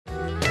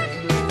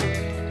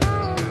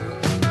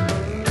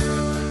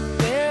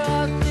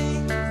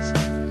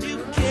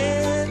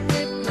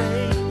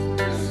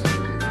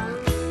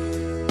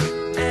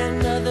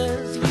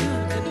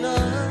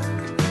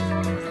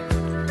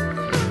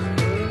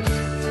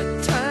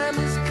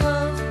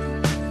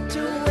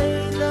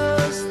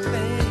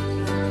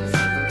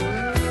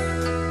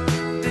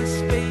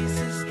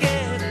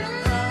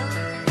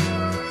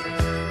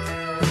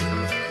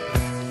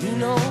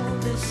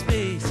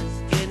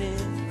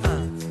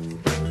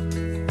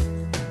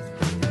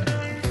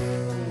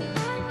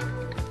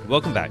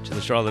Welcome back to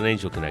the Charlotte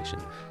Angel Connection,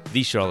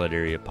 the Charlotte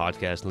area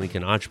podcast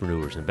linking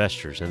entrepreneurs,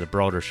 investors, and the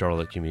broader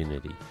Charlotte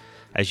community.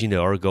 As you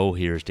know, our goal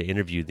here is to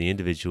interview the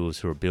individuals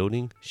who are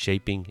building,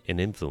 shaping, and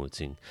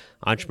influencing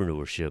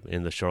entrepreneurship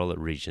in the Charlotte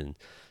region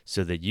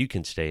so that you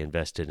can stay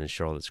invested in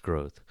Charlotte's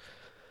growth.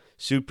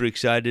 Super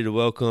excited to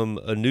welcome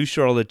a new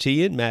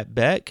Charlottean, Matt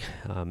Beck.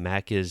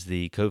 Mac is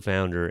the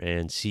co-founder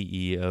and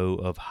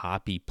CEO of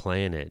Hoppy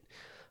Planet.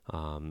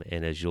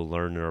 And as you'll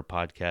learn in our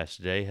podcast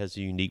today, has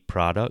a unique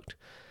product,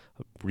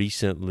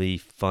 recently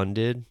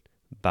funded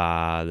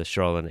by the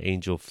Charlotte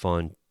Angel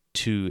Fund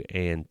 2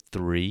 and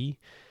 3,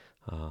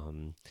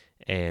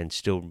 and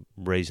still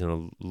raising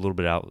a little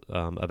bit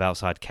of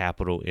outside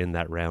capital in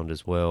that round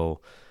as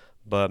well.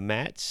 But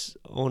Matt's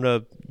on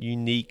a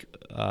unique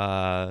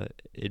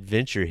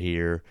adventure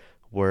here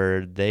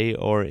where they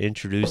are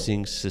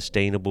introducing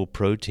sustainable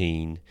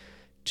protein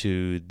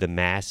to the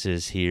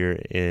masses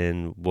here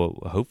in what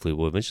hopefully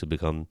will eventually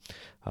become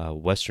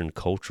Western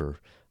culture.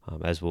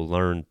 As we'll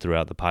learn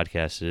throughout the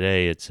podcast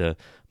today, it's a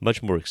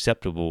much more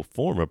acceptable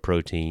form of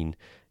protein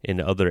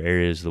in other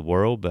areas of the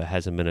world, but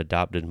hasn't been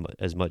adopted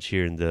as much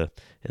here in the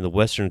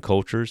Western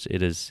cultures.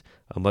 It is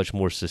a much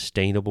more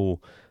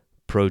sustainable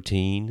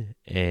protein,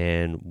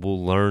 and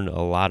we'll learn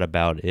a lot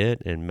about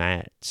it and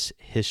Matt's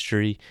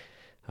history,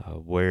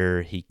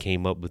 where he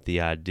came up with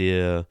the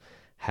idea,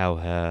 how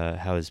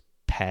his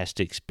past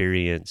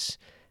experience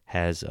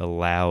has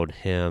allowed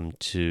him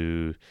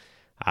to,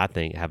 I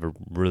think, have a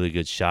really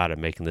good shot at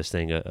making this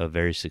thing a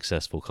very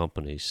successful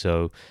company.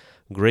 So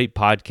great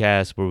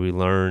podcast where we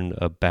learn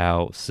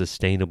about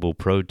sustainable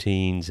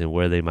proteins and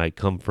where they might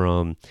come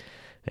from.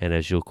 And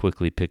as you'll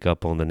quickly pick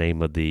up on the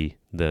name of the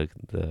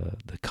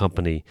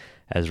company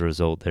as a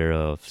result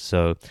thereof.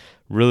 So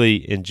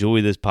really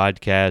enjoy this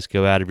podcast.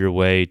 Go out of your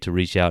way to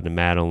reach out to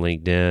Matt on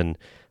LinkedIn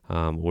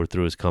or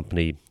through his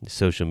company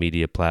social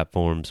media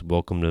platforms.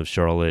 Welcome to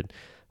Charlotte.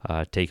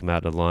 Take him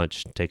out to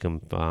lunch, take him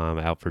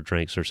out for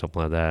drinks or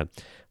something like that.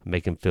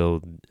 Make him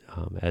feel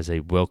as a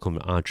welcome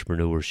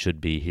entrepreneur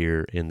should be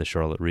here in the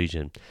Charlotte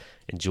region.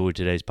 Enjoy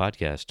today's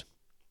podcast.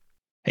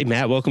 Hey,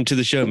 Matt, welcome to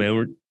the show, man.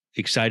 We're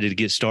excited to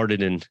get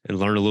started and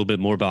learn a little bit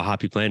more about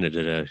Hoppy Planet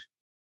today.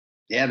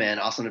 Yeah, man.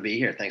 Awesome to be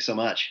here. Thanks so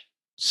much.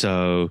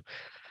 So,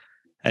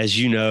 as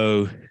you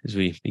know, as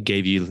we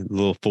gave you a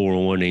little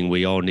forewarning,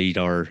 we all need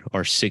our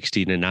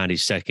 60 to 90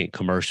 second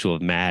commercial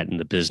of Matt and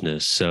the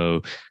business.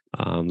 So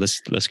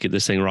let's get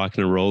this thing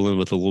rocking and rolling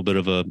with a little bit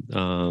of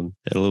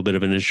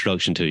an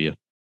introduction to you.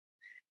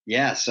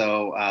 Yeah.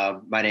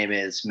 So my name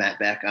is Matt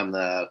Beck. I'm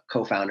the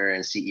co-founder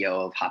and CEO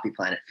of Hoppy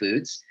Planet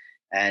Foods,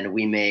 and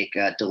we make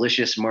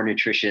delicious, more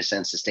nutritious,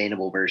 and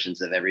sustainable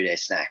versions of everyday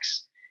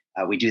snacks.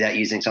 We do that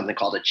using something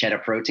called a cheddar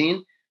protein,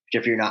 which,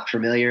 if you're not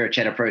familiar, a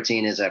cheddar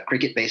protein is a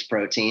cricket-based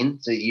protein.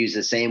 So you use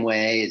the same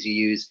way as you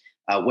use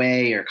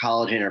whey or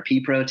collagen or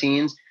pea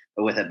proteins,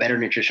 but with a better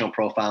nutritional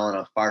profile and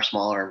a far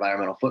smaller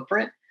environmental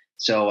footprint.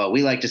 So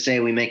we like to say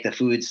we make the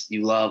foods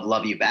you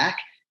love you back.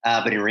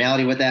 But in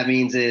reality, what that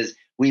means is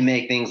we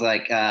make things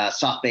like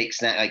soft baked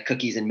snack, like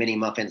cookies and mini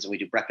muffins, and we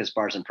do breakfast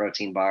bars and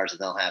protein bars,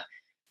 and they'll have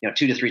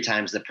 2 to 3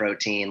 times the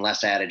protein,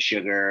 less added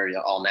sugar,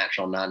 all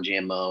natural,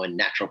 non-GMO, and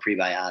natural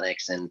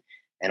prebiotics, and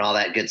all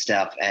that good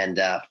stuff, and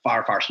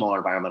far smaller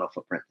environmental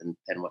footprint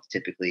than what's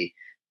typically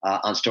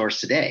on stores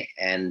today.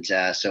 And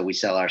so we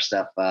sell our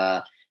stuff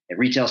at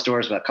retail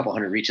stores, about a couple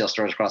hundred retail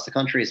stores across the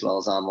country, as well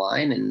as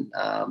online. And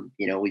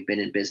we've been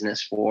in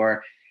business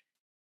for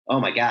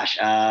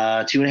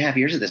 2.5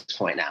 years at this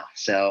point now.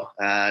 So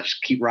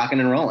just keep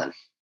rocking and rolling.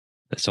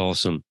 That's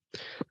awesome.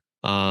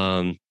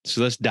 So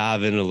let's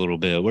dive in a little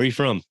bit. Where are you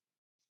from?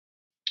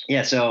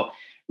 Yeah, so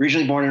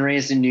originally born and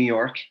raised in New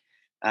York.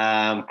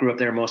 Grew up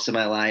there most of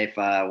my life.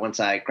 Once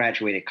I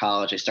graduated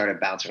college, I started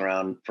bouncing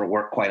around for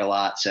work quite a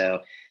lot. So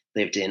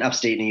lived in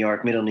upstate New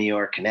York, middle New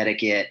York,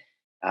 Connecticut,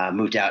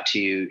 moved out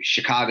to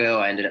Chicago.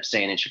 I ended up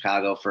staying in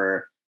Chicago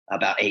for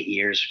about 8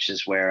 years, which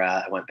is where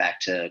I went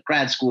back to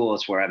grad school.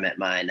 It's where I met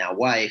my now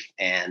wife,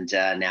 and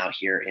now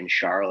here in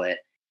Charlotte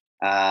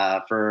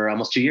for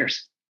almost 2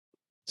 years.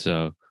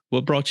 So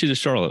what brought you to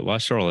Charlotte? Why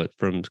Charlotte?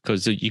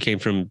 Because you came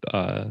from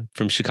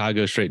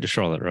Chicago straight to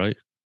Charlotte, right?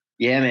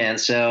 Yeah, man.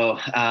 So,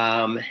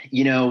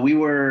 we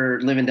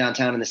were living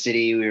downtown in the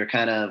city. We were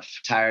kind of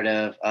tired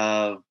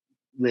of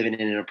living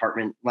in an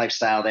apartment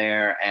lifestyle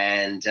there.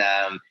 And,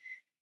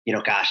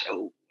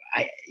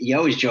 you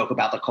always joke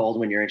about the cold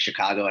when you're in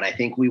Chicago. And I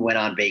think we went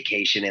on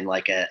vacation in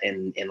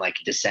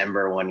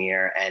December one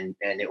year, and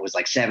it was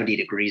like 70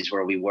 degrees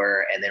where we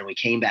were. And then we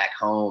came back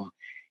home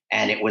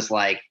and it was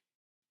like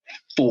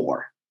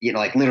 4,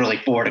 literally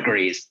 4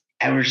 degrees.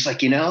 And we're just like,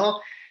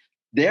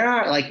 there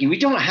are we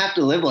don't have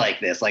to live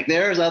like this. Like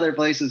there's other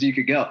places you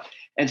could go.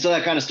 And so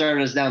that kind of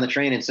started us down the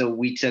train. And so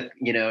we took,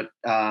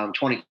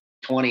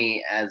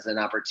 2020 as an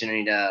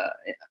opportunity to,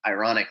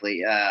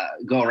 ironically,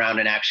 go around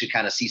and actually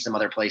kind of see some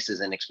other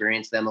places and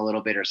experience them a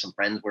little bit, or some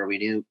friends where we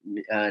knew,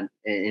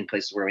 in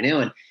places where we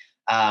knew.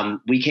 And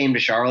we came to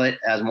Charlotte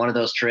as one of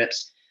those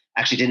trips.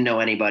 actually didn't know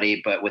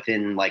anybody, but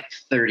within like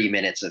 30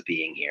 minutes of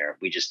being here,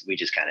 we just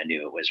kind of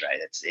knew it was right.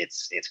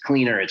 It's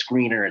cleaner, it's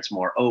greener, it's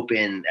more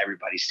open.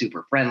 Everybody's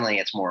super friendly.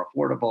 It's more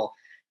affordable.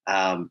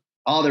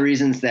 All the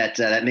reasons that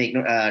make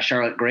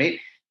Charlotte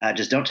great.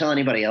 Just don't tell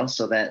anybody else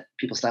so that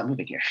people stop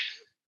moving here.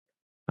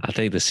 I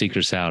think the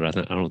secret's out. I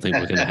don't think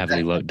we're going to have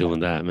any luck doing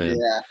that, man.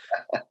 Yeah.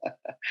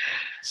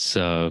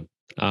 So,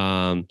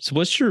 so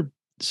what's your,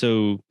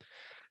 so,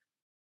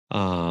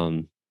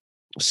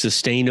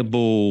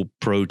 sustainable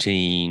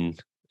protein,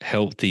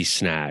 healthy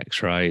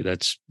snacks, right?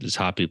 That's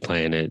Hoppy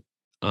Planet.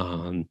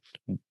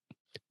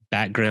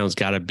 Background's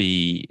got to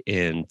be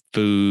in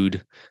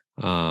food,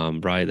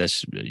 right?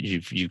 That's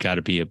you've got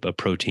to be a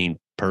protein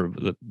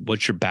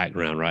what's your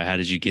background, right? How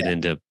did you get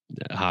into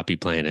Hoppy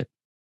Planet?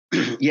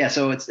 Yeah,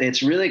 so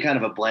it's really kind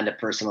of a blend of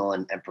personal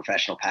and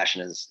professional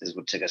passion is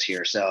what took us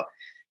here. So,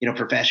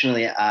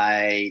 professionally,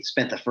 I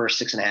spent the first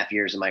 6.5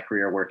 years of my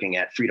career working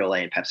at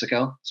Frito-Lay and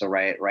PepsiCo. So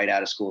right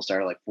out of school,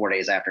 started like 4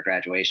 days after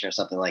graduation or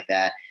something like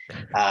that.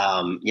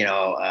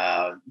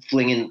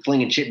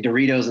 Flinging chip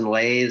Doritos and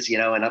Lays,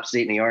 in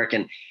upstate New York,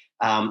 and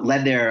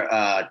led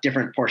their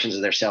different portions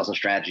of their sales and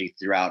strategy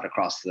throughout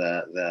across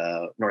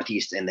the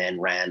Northeast, and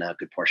then ran a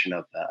good portion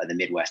of the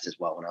Midwest as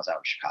well when I was out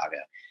in Chicago.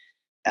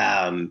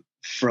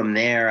 From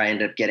there, I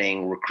ended up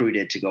getting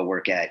recruited to go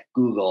work at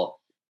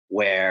Google,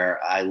 where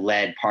I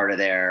led part of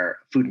their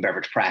food and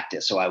beverage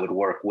practice. So I would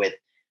work with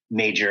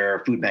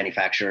major food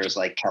manufacturers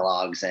like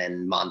Kellogg's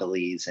and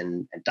Mondelez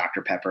and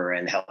Dr. Pepper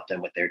and help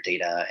them with their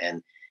data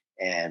and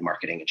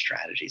marketing and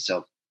strategy.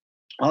 So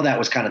all that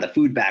was kind of the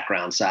food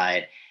background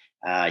side,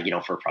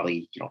 for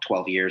probably,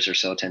 12 years or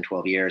so, 10,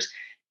 12 years.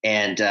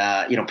 And,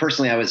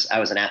 personally, I was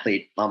an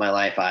athlete all my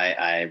life.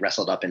 I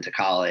wrestled up into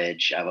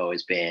college. I've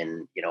always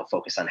been,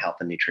 focused on health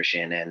and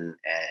nutrition,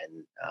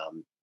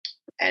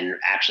 and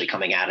actually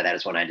coming out of that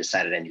is when I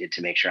decided I needed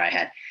to make sure I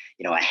had,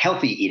 a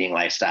healthy eating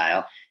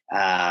lifestyle.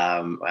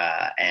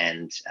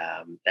 And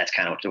that's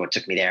kind of what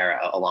took me there,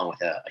 along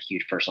with a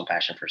huge personal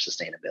passion for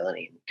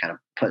sustainability, and kind of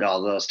put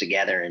all those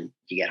together, and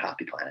you get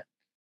Hoppy Planet.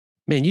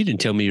 Man, you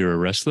didn't tell me you're a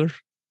wrestler.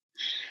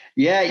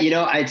 Yeah,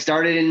 I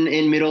started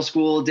in middle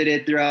school, did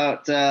it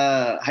throughout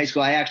high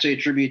school. I actually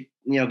attribute,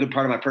 a good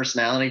part of my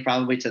personality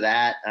probably to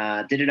that.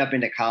 Did it up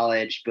into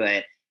college,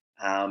 but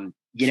D1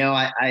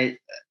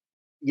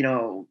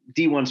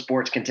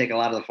 sports can take a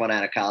lot of the fun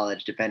out of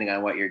college depending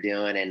on what you're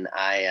doing. And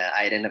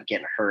I'd end up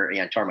getting hurt.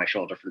 I tore my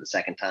shoulder for the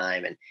second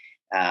time, and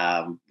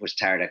was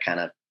tired of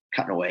kind of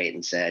cutting weight,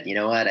 and said, you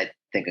know what, I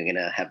think I'm going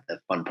to have the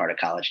fun part of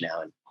college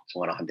now. And so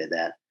went off and did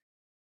that.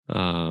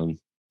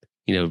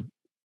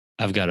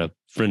 I've got a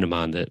friend of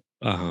mine that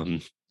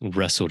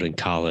wrestled in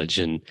college,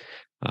 and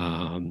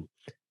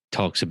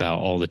talks about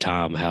all the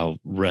time how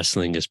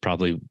wrestling is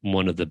probably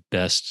one of the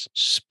best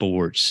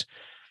sports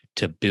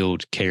to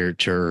build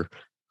character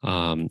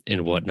and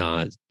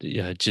whatnot.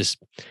 Just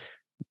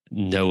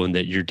knowing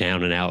that you're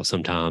down and out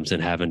sometimes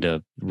and having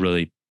to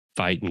really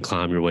fight and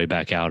climb your way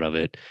back out of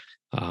it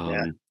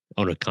on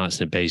a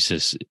constant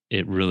basis,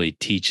 it really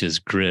teaches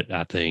grit,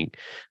 I think.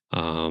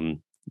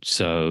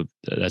 So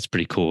that's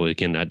pretty cool.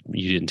 Again,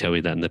 you didn't tell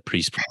me that in the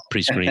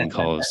pre-screening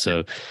calls.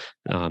 So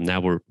now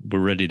we're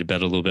ready to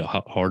bet a little bit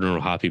harder on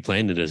Hoppy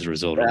Planet as a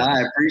result of that.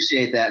 I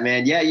appreciate that,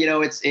 man. Yeah,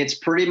 it's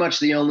pretty much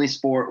the only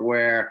sport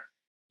where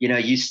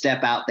you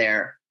step out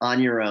there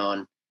on your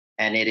own,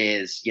 and it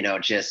is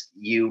just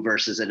you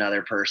versus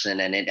another person,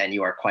 and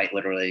you are quite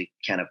literally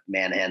kind of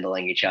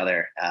manhandling each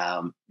other.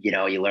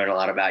 You learn a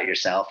lot about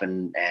yourself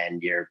and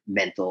your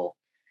mental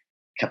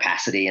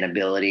capacity and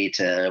ability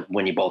to,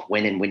 when you both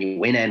win and when you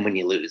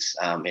lose.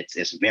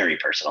 It's very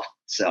personal.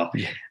 So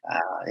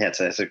it's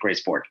a great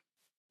sport.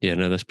 Yeah,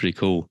 no, that's pretty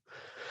cool.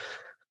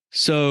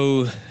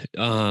 So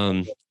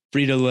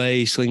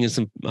Frito-Lay, slinging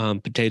some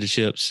potato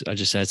chips. I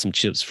just had some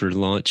chips for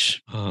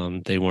lunch.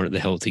 They weren't the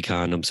healthy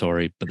kind, I'm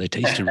sorry, but they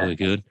tasted really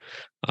good.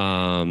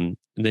 And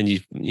then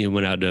you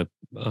went out to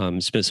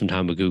spend some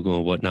time with Google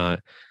and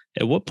whatnot.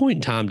 At what point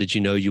in time did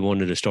you know you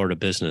wanted to start a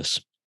business?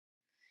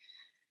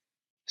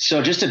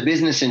 So just a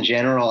business in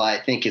general, I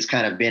think, has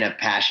kind of been a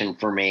passion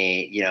for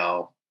me.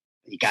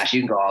 Gosh,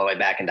 you can go all the way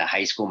back into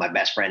high school. My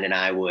best friend and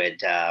I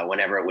would,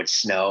 whenever it would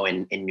snow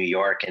in New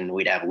York, and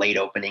we'd have late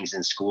openings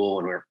in school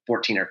when we were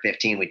 14 or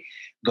 15, we'd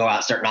go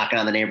out, start knocking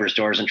on the neighbors'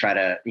 doors and try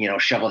to,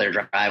 shovel their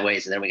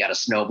driveways. And then we got a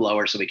snow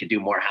blower so we could do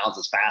more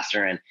houses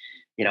faster. And,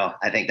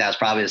 I think that was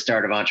probably the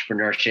start of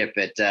entrepreneurship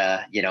at,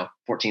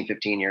 14,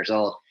 15 years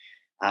old.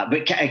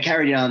 But I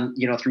carried on,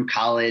 through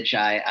college.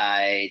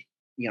 I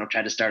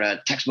tried to start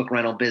a textbook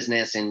rental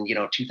business in,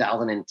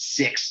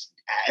 2006,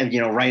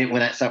 right when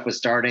that stuff was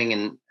starting.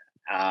 And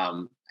I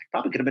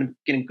probably could have been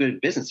getting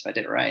good business if I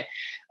did it right.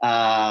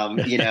 So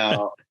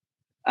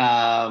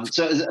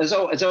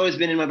it's always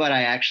been in my blood.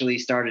 I actually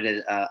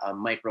started a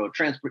micro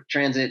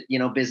transit,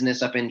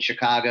 business up in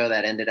Chicago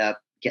that ended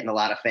up getting a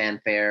lot of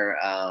fanfare.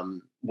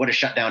 Would have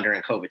shut down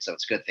during COVID. So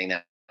it's a good thing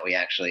that we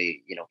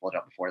actually, pulled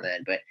up before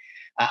then. But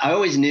I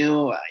always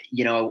knew,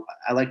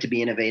 I like to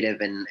be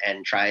innovative and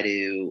try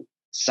to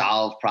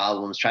solve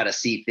problems, try to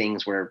see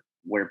things where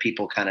where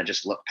people kind of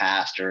just look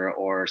past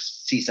or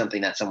see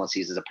something that someone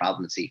sees as a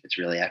problem and see if it's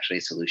really actually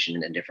a solution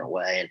in a different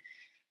way.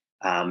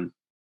 And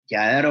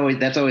yeah,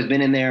 that's always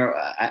been in there.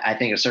 I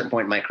think at a certain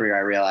point in my career, I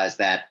realized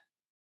that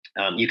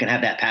you can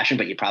have that passion,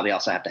 but you probably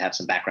also have to have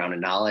some background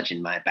and knowledge.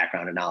 And my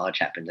background and knowledge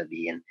happened to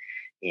be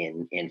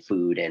in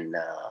food and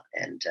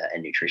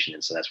nutrition,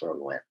 and so that's where we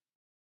went.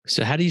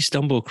 So how do you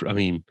stumble? I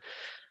mean,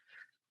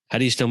 how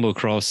do you stumble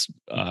across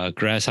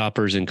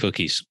grasshoppers and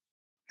cookies?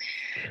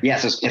 Yeah,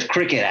 so it's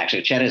cricket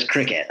actually. Chet is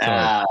cricket,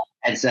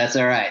 and so that's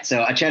all right.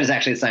 So chet is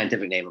actually the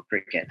scientific name of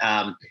cricket.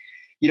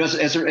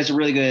 It's a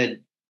really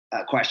good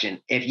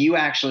question. If you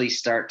actually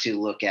start to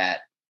look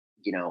at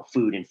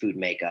food and food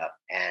makeup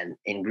and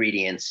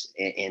ingredients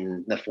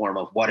in the form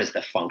of what is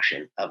the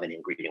function of an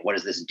ingredient, what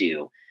does this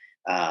do?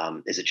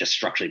 Is it just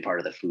structurally part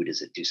of the food?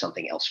 Does it do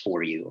something else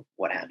for you?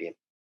 What have you?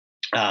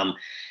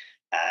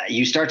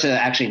 You start to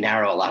actually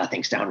narrow a lot of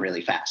things down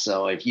really fast.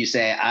 So if you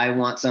say, I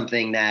want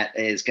something that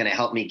is going to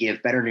help me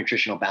give better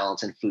nutritional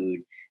balance in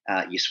food,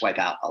 you swipe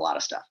out a lot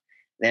of stuff.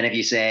 Then if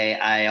you say,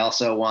 I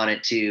also want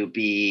it to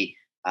be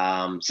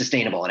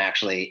sustainable and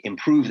actually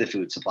improve the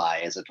food supply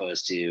as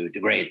opposed to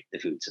degrade the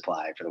food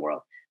supply for the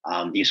world,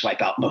 you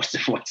swipe out most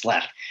of what's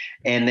left.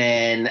 And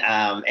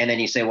then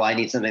you say, well, I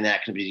need something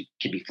that can be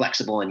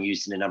flexible and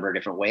used in a number of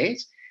different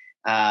ways,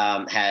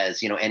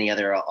 has any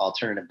other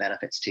alternative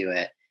benefits to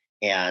it,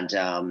 and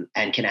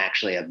can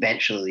actually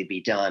eventually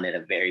be done at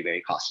a very,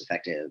 very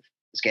cost-effective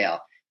scale.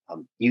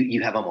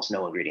 You have almost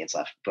no ingredients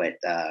left, but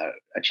a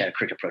cheddar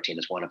cricket protein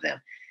is one of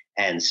them.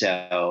 And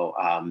so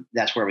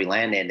that's where we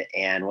landed.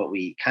 And what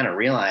we kind of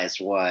realized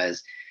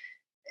was,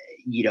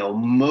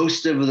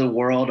 most of the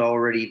world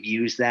already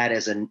views that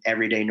as an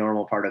everyday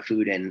normal part of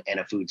food and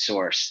a food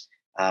source.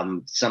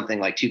 Something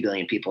like 2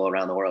 billion people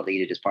around the world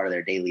eat it as part of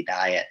their daily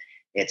diet.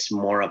 It's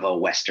more of a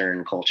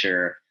Western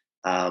culture,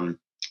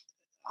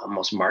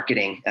 almost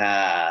marketing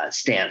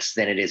stance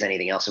than it is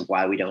anything else of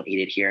why we don't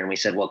eat it here. And we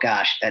said, well,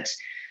 gosh, that's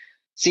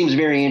seems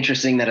very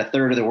interesting that a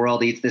third of the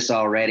world eats this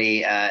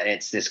already.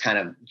 It's this kind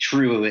of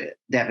true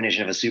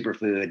definition of a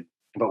superfood,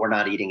 but we're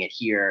not eating it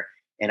here.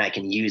 And I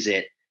can use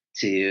it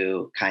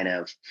to kind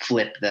of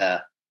flip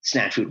the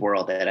snack food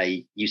world that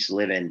I used to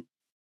live in.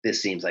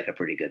 This seems like a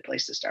pretty good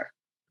place to start.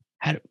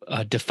 How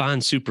define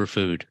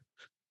superfood?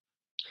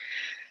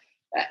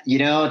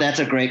 That's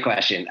a great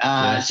question.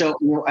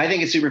 So I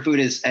think a superfood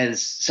is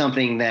as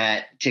something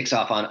that ticks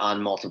off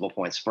on multiple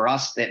points. For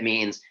us, that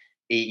means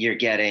you're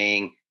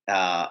getting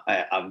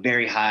a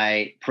very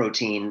high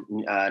protein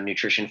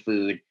nutrition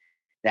food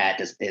that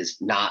is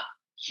not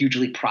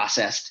hugely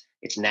processed.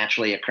 It's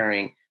naturally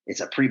occurring.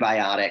 It's a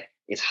prebiotic.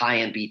 It's high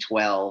in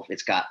B12.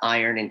 It's got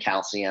iron and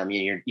calcium.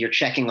 You're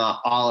checking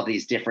off all of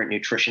these different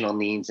nutritional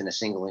needs in a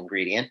single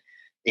ingredient.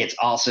 It's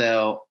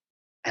also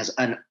has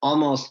an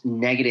almost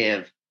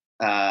negative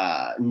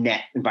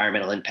net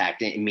environmental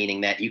impact,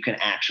 meaning that you can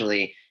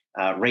actually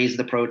raise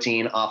the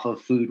protein off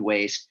of food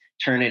waste,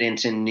 turn it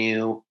into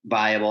new,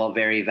 viable,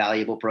 very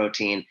valuable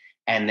protein,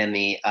 and then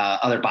the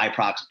other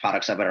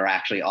byproducts of it are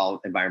actually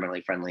all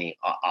environmentally friendly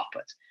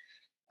outputs.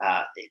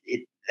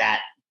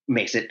 That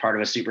makes it part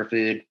of a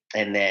superfood,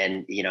 and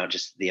then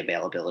just the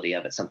availability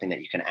of it, something that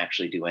you can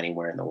actually do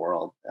anywhere in the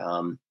world,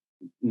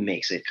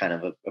 makes it kind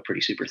of a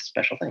pretty super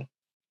special thing.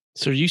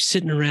 So are you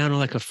sitting around on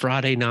like a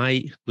Friday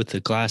night with a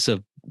glass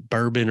of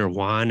bourbon or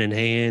wine in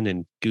hand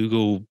and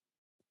Google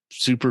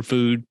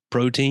superfood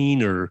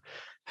protein, or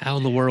how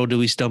in the world do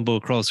we stumble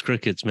across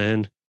crickets,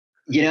 man?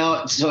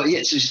 So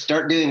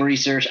start doing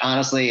research.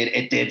 Honestly,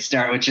 it did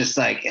start with just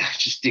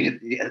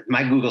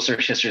my Google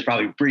search history is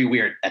probably pretty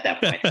weird at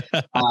that point,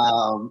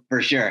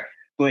 for sure.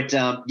 But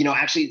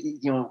actually,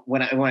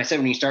 when I said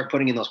when you start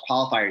putting in those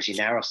qualifiers, you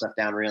narrow stuff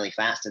down really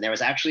fast. And there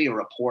was actually a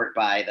report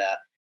by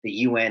the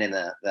UN and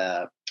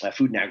the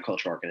Food and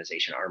Agriculture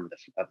Organization, arm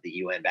of the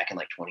UN, back in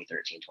like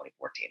 2013,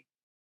 2014,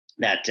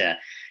 that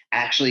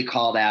actually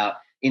called out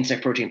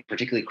insect protein,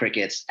 particularly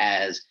crickets,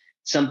 as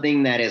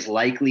something that is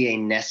likely a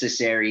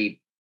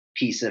necessary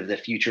piece of the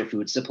future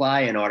food supply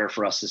in order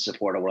for us to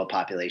support a world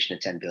population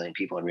of 10 billion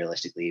people, and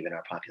realistically even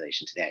our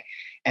population today.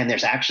 And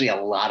there's actually a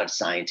lot of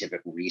scientific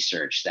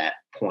research that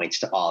points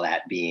to all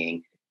that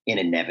being an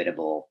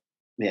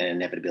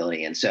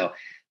inevitability. And so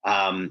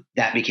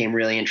that became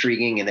really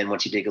intriguing. And then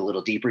once you dig a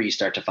little deeper, you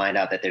start to find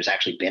out that there's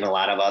actually been a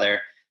lot of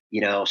other,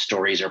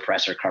 stories or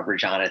press or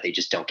coverage on it. They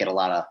just don't get a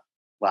lot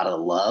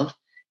of love,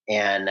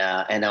 and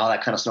all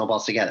that kind of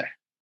snowballs together.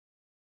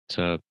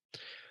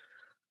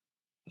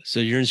 So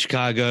you're in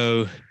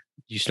Chicago,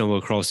 you stumble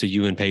across the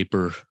UN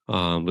paper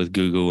with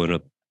Google and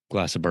a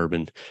glass of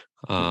bourbon,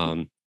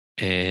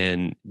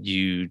 and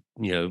you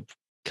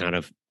kind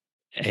of,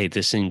 hey,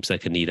 this seems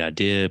like a neat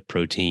idea: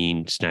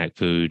 protein, snack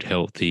food,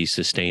 healthy,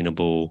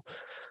 sustainable,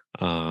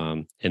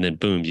 and then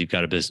boom, you've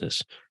got a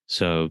business.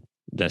 So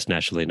that's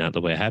naturally not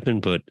the way it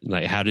happened, but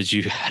like, how did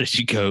you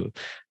go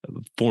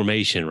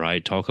formation,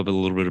 right? Talk a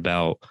little bit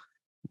about,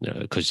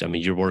 because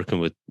you're working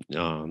with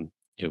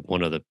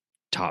one of the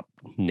top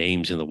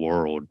names in the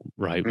world,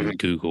 right? With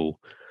Google.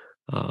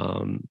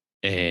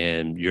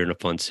 and you're in a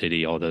fun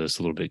city, although it's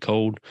a little bit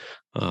cold.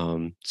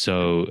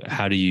 So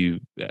how do you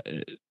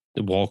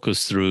walk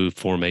us through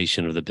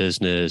formation of the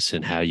business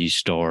and how you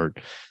start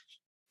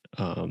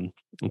um,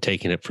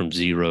 taking it from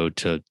zero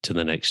to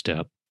the next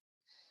step?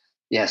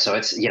 Yeah, so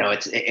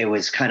it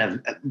was kind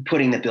of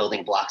putting the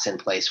building blocks in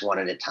place one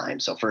at a time.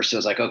 So first it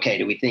was like, okay,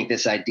 do we think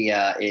this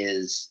idea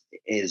is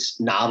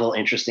novel,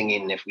 interesting,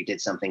 and if we did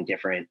something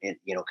different,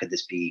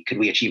 could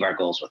we achieve our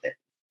goals with it?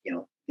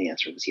 The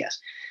answer was yes.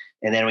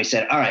 And then we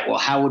said, all right, well,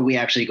 how would we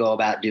actually go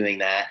about doing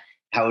that?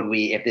 How would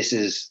we, if this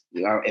is,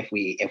 or if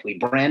we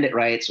brand it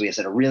right, so we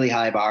set a really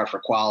high bar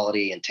for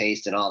quality and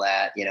taste and all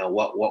that,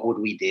 what would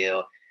we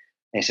do?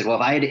 And I said, well,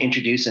 if I had to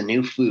introduce a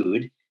new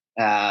food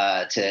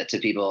to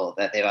people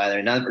that they've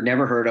either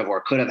never heard of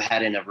or could have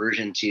had an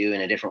aversion to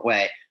in a different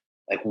way,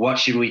 like what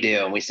should we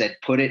do? And we said,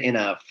 put it in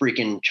a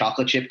freaking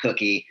chocolate chip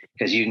cookie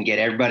because you can get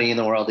everybody in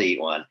the world to eat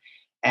one.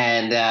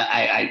 And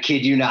I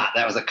kid you not,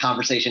 that was a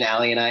conversation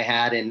Allie and I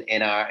had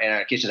in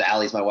our kitchen.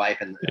 Allie's my wife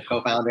and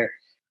co-founder,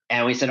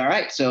 and we said, all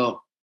right,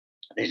 so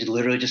they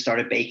literally just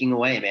started baking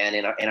away, man,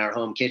 in our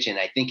home kitchen.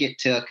 I think it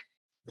took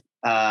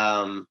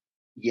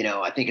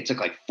I think it took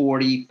like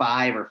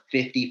 45 or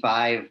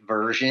 55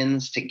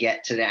 versions to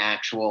get to the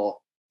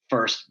actual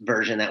first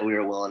version that we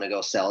were willing to go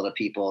sell to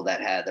people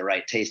that had the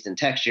right taste and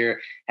texture.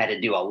 Had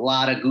to do a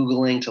lot of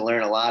Googling to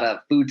learn a lot of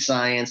food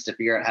science to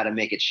figure out how to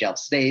make it shelf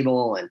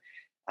stable. And,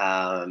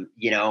 and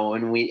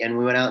we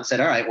went out and said,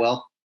 all right,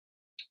 well,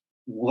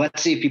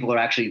 let's see if people are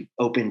actually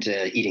open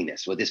to eating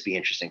this. Would this be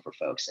interesting for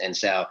folks? And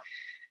so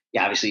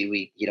yeah, obviously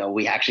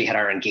we actually had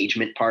our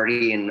engagement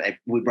party and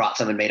we brought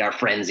some and made our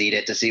friends eat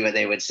it to see what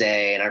they would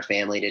say and our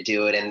family to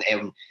do it.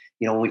 And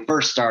when we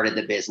first started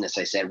the business,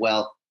 I said,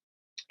 well,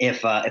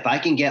 if I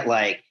can get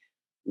like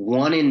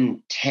 1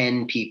 in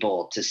 10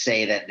 people to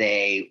say that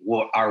they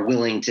are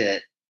willing to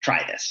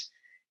try this,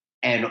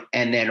 and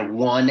then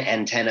 1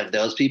 in 10 of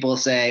those people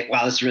say,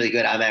 wow, this is really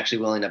good, I'm actually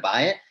willing to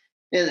buy it.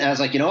 And I was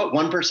like, you know what,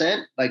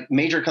 1%, like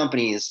major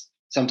companies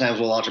sometimes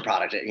will launch a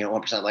product at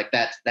 1%, like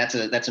that's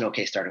an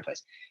okay starting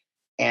place.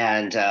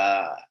 And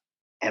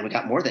we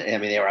got more than, I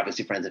mean, they were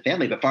obviously friends and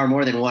family, but far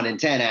more than 1 in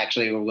 10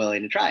 actually were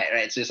willing to try it.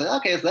 Right. So it's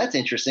like, okay, so that's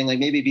interesting. Like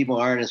maybe people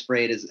aren't as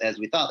afraid as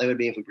we thought they would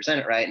be if we present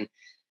it right. And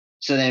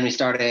so then we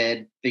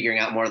started figuring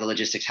out more of the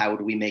logistics. How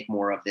would we make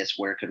more of this?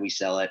 Where could we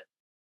sell it?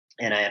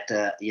 And I have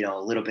to,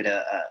 a little bit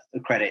of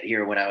credit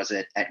here. When I was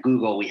at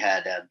Google, we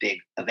had a big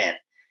event.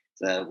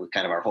 With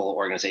kind of our whole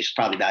organization,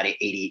 probably about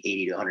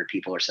 80 to 100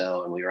 people or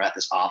so. And we were at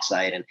this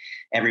offsite and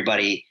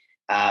everybody,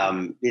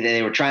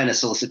 they were trying to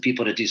solicit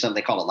people to do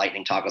something called a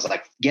lightning talk. It was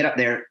like, get up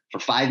there for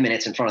 5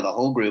 minutes in front of the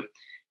whole group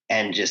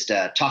and just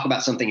talk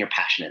about something you're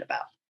passionate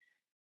about.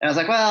 And I was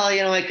like, well,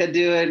 I could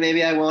do it.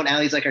 Maybe I won't.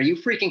 Allie's like, are you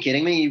freaking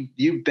kidding me?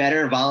 You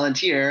better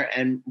volunteer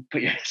and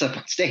put your ass up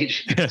on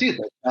stage. Do this.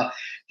 So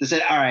I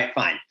said, all right,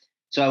 fine.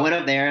 So I went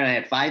up there and I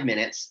had 5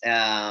 minutes,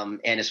 and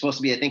it's supposed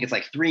to be, I think it's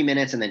like 3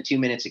 minutes and then 2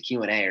 minutes of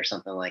Q&A or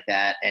something like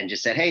that. And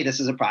just said, hey, this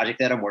is a project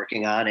that I'm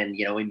working on. And,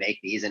 we make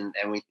these and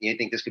we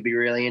think this could be a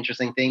really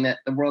interesting thing that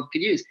the world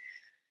could use.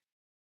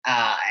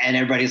 And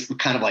everybody's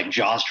kind of like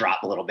jaws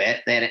drop a little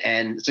bit.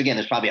 And so again,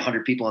 there's probably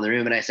 100 people in the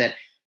room. And I said,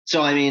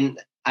 so, I mean,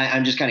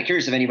 I'm just kind of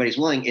curious if anybody's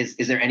willing. Is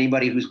there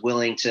anybody who's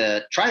willing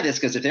to try this?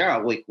 Because if there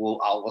are,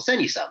 we'll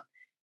send you some.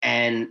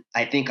 And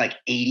I think like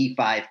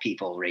 85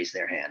 people raised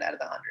their hand out of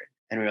the 100.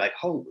 And we were like,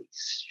 holy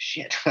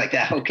shit, like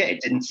that. Okay.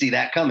 Didn't see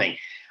that coming.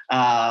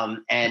 And,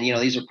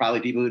 these are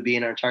probably people who would be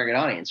in our target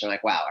audience. We're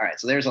like, wow. All right.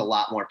 So there's a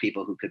lot more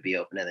people who could be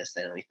open to this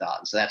than we thought.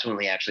 And so that's when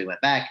we actually went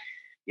back,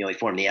 we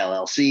formed the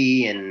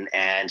LLC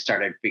and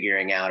started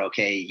figuring out,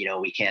 okay,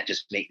 we can't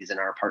just make these in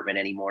our apartment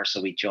anymore. So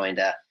we joined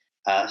a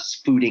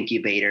food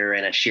incubator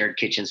and a shared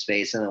kitchen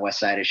space in the west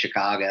side of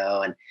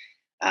Chicago. And,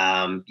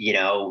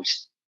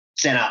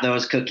 sent out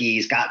those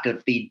cookies, got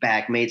good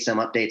feedback, made some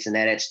updates and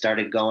edits,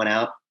 started going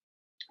out,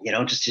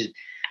 just to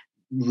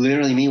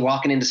literally me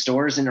walking into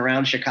stores and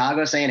around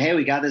Chicago saying, hey,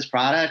 we got this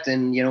product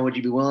and, would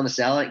you be willing to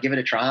sell it? Give it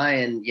a try.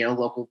 And,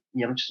 local,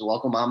 just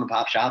local mom and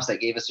pop shops that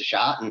gave us a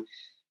shot. And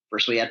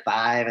first we had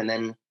 5 and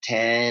then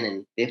 10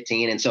 and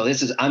 15. And so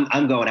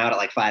I'm going out at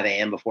like 5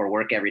 a.m. before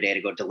work every day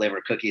to go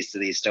deliver cookies to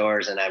these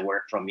stores. And I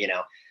work from,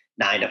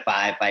 9 to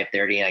 5,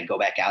 5:30, and I go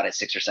back out at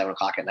 6 or 7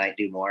 o'clock at night,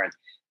 do more. And,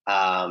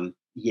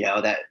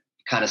 that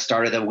kind of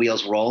started the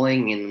wheels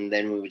rolling. And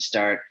then we would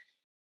start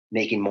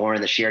making more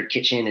in the shared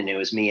kitchen. And it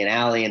was me and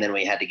Allie. And then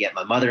we had to get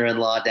my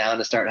mother-in-law down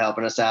to start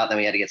helping us out. Then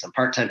we had to get some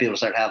part-time people to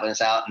start helping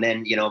us out. And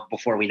then,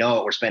 before we know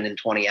it, we're spending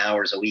 20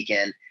 hours a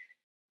weekend,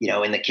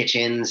 in the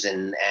kitchens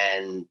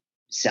and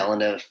selling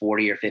to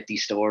 40 or 50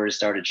 stores,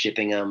 started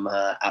shipping them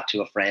out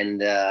to a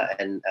friend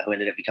and who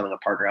ended up becoming a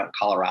partner out in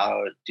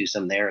Colorado to do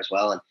some there as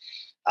well.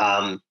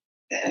 And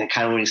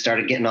kind of when we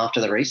started getting off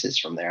to the races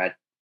from there.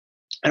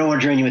 I don't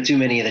want to drain you with too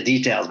many of the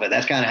details, but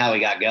that's kind of how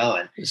we got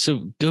going.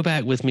 So go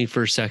back with me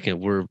for a second.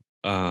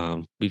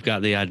 We've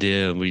got the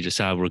idea and we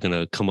decide we're going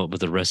to come up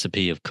with a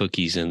recipe of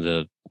cookies in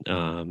the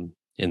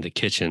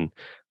kitchen.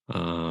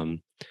 I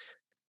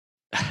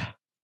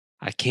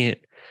can't,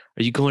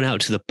 are you going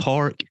out to the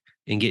park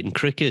and getting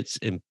crickets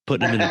and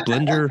putting them in a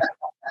blender?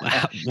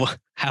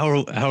 How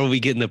are we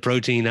getting the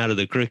protein out of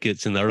the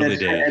crickets in the early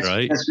days,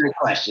 right? That's a great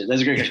question.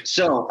 That's a great question.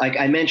 So, like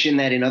I mentioned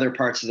that in other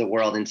parts of the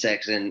world,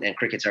 insects and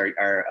crickets are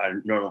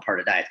a normal part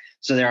of diet.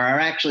 So there are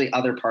actually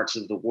other parts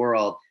of the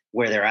world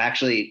where there are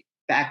actually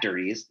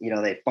factories,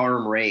 they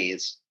farm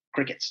raise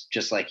crickets,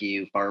 just like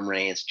you farm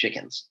raise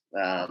chickens.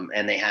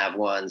 And they have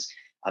ones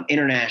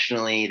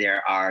internationally.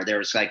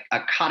 There's like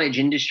a cottage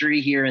industry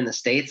here in the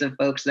States of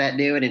folks that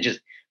do it, and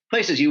just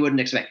places you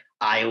wouldn't expect.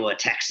 Iowa,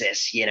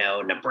 Texas,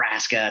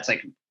 Nebraska. It's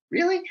like,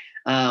 really?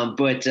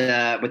 But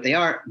they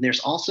are.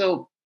 There's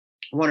also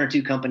one or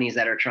two companies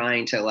that are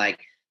trying to like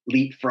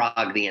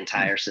leapfrog the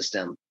entire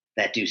system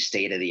that do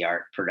state of the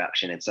art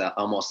production. It's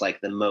almost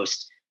like the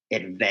most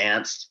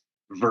advanced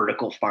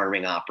vertical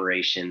farming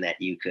operation that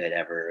you could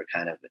ever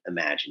kind of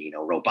imagine.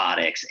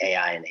 Robotics,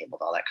 AI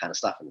enabled, all that kind of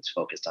stuff, and it's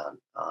focused on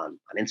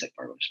insect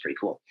farming, which is pretty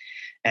cool.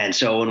 And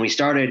so when we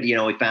started,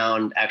 we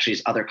found actually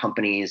other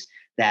companies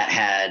that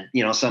had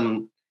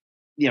some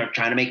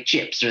trying to make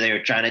chips, or they were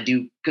trying to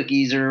do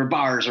cookies or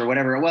bars or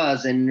whatever it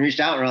was, and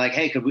reached out and were like,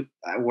 hey, could we,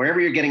 wherever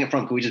you're getting it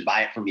from, could we just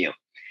buy it from you?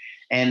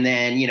 And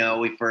then,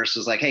 we first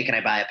was like, hey, can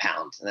I buy a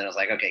pound? And then I was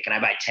like, okay, can I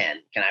buy 10?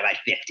 Can I buy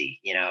 50?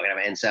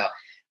 And so,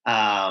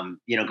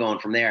 going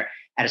from there,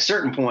 at a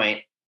certain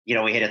point,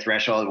 we hit a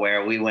threshold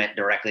where we went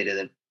directly to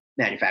the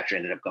manufacturer,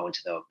 ended up going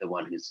to the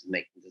one who's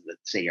making the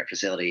state-of-the-art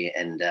facility.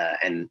 And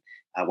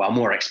while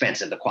more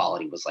expensive, the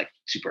quality was like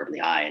superbly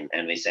high.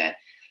 And we said,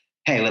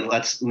 hey,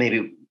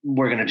 maybe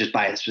we're going to just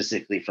buy it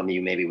specifically from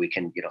you. Maybe we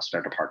can,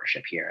 start a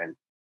partnership here.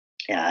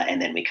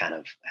 And then we kind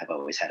of have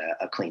always had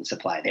a clean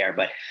supply there.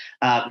 But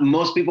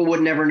most people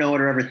would never know it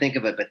or ever think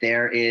of it. But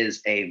there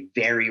is a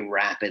very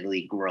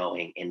rapidly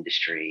growing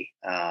industry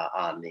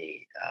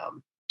particularly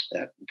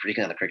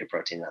on the cricket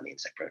protein, on the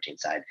insect protein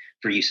side,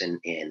 for use in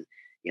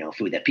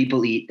food that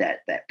people eat, that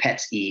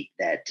pets eat,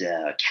 that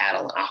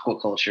cattle and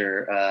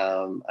aquaculture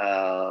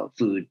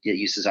food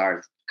uses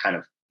are kind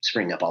of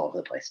springing up all over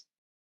the place.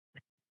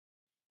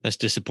 That's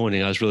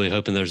disappointing. I was really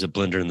hoping there was a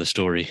blender in the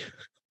story.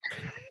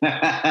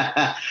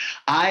 I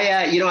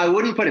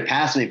wouldn't put it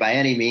past me by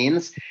any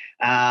means.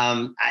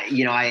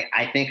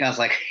 I think I was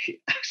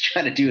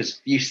trying to do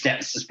as few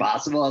steps as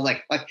possible. I was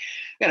like, I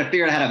got to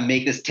figure out how to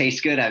make this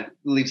taste good. I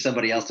leave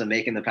somebody else to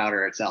making the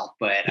powder itself.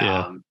 But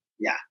yeah.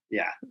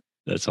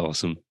 That's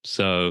awesome.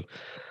 So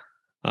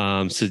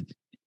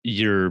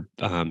you're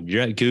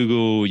at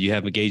Google. You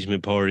have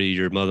engagement party.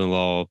 Your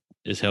mother-in-law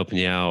is helping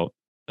you out.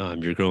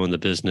 You're growing the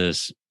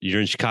business. You're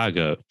in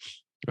Chicago,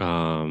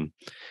 and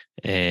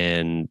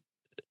then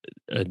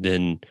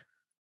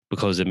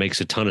because it makes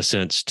a ton of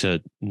sense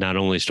to not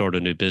only start a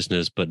new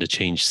business but to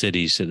change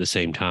cities at the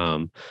same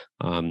time,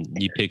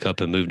 you pick up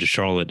and move to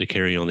Charlotte to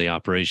carry on the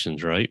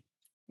operations, right?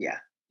 Yeah.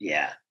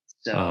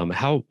 So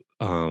how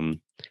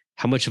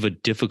much of a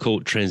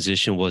difficult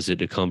transition was it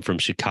to come from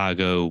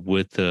Chicago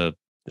with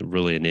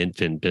really an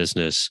infant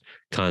business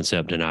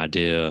concept and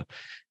idea,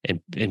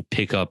 and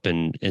pick up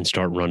and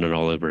start running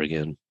all over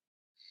again?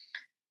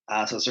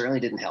 So it certainly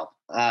didn't help.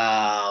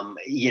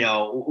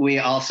 We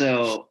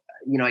also,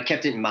 I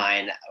kept it in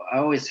mind. I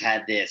always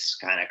had this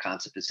kind of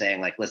concept of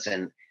saying, like,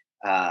 listen,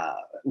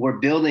 we're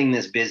building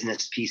this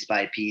business piece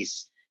by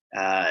piece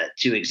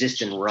to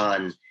exist and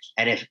run.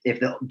 And if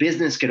the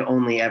business could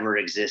only ever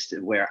exist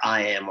where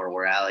I am or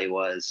where Allie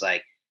was,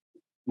 like,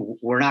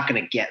 we're not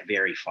going to get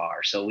very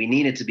far. So we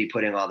needed to be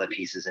putting all the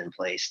pieces in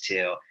place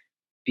to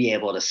be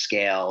able to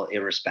scale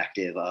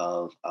irrespective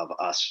of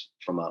us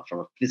from a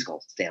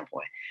physical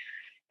standpoint.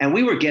 And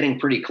we were getting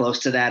pretty close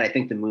to that. I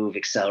think the move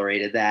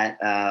accelerated that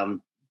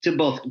to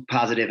both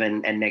positive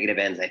and negative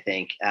ends, I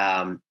think.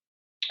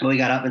 We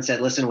got up and said,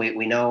 listen,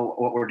 we know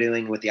what we're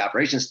doing with the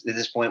operations. At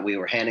this point, we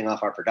were handing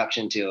off our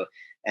production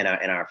and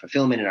our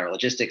fulfillment and our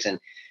logistics.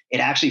 And it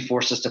actually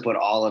forced us to put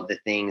all of the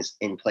things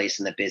in place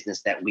in the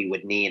business that we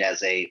would need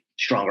as a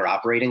stronger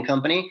operating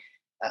company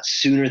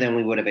sooner than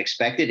we would have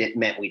expected. It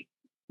meant we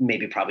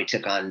probably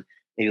took on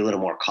maybe a little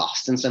more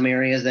cost in some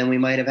areas than we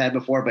might have had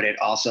before, but it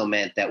also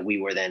meant that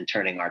we were then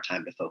turning our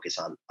time to focus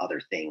on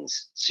other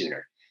things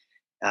sooner.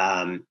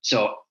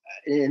 So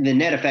the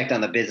net effect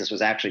on the business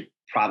was actually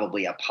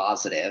probably a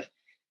positive.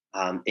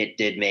 It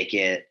did make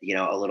it,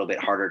 a little bit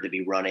harder to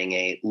be running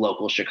a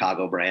local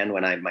Chicago brand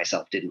when I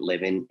myself didn't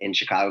live in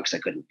Chicago because I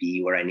couldn't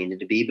be where I needed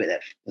to be, but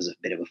that was a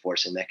bit of a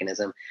forcing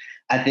mechanism.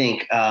 I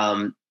think,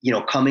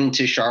 coming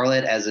to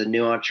Charlotte as a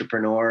new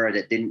entrepreneur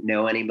that didn't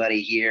know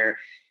anybody here,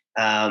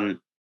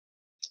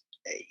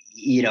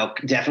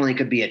 definitely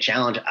could be a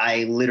challenge.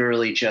 I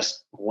literally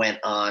just went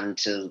on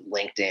to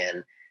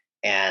LinkedIn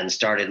and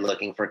started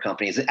looking for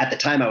companies. At the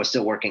time I was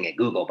still working at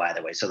Google, by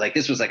the way. So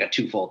this was like a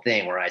twofold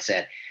thing where I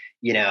said,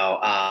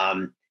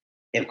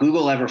 if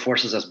Google ever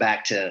forces us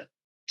back to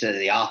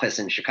the office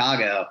in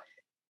Chicago,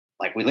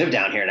 like, we live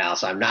down here now,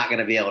 so I'm not going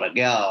to be able to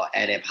go.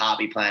 And if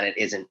Hoppy Planet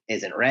isn't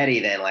ready,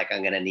 then like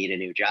I'm going to need a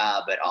new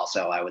job. But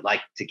also I would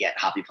like to get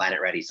Hoppy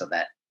Planet ready so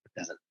that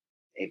doesn't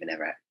even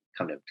ever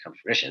come to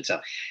fruition.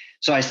 So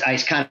I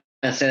kind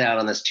of set out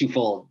on this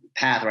twofold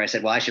path where I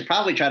said, well, I should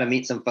probably try to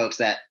meet some folks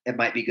that it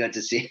might be good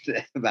to see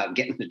about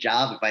getting the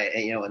job if I,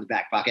 in the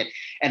back pocket.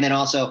 And then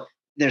also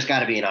there's got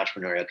to be an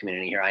entrepreneurial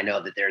community here. I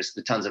know that there's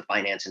the tons of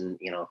finance and,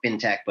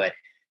 fintech, but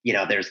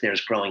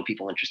there's growing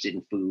people interested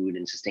in food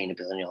and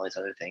sustainability and all these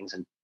other things.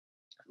 And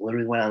I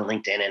literally went on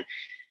LinkedIn and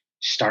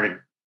started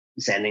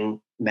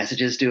sending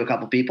messages to a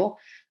couple people.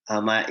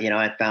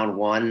 I found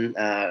one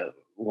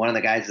of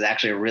the guys is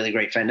actually a really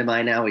great friend of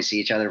mine now. We see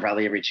each other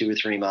probably every 2 or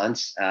 3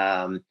 months.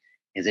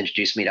 Has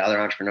introduced me to other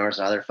entrepreneurs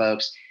and other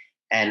folks.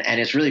 And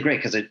it's really great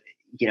because I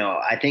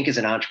think as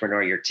an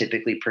entrepreneur, you're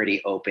typically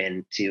pretty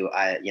open to,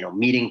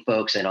 meeting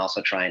folks and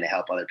also trying to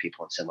help other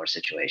people in similar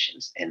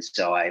situations. And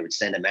so I would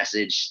send a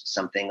message,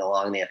 something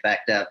along the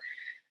effect of,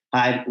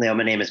 hi,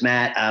 my name is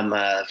Matt. I'm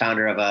a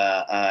founder of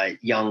a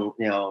young,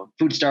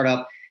 food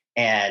startup,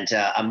 and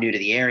I'm new to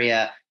the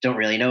area. Don't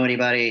really know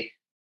anybody.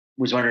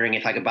 Was wondering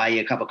if I could buy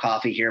you a cup of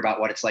coffee, hear about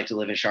what it's like to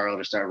live in Charlotte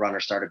or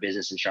start a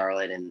business in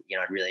Charlotte. And,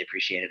 I'd really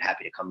appreciate it.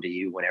 Happy to come to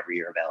you whenever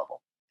you're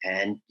available.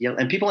 And,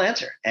 and people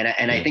answer. And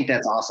I think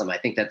that's awesome. I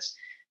think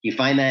you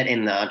find that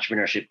in the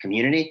entrepreneurship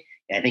community.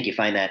 And I think you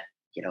find that,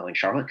 in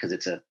Charlotte, because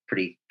it's a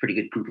pretty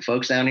good group of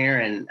folks down here.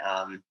 And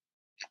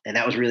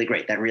that was really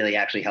great. That really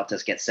actually helped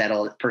us get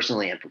settled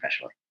personally and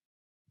professionally.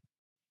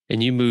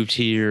 And you moved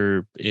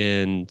here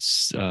in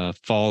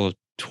fall of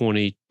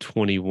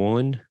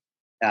 2021?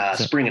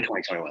 Spring of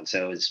 2021.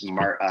 So it was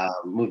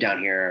moved down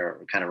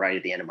here kind of right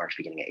at the end of March,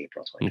 beginning of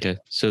April. Okay.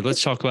 So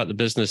let's talk about the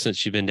business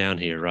since you've been down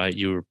here, right?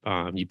 You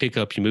moved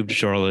to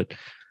Charlotte.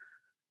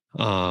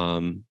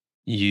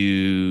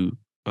 You're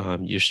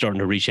starting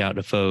to reach out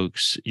to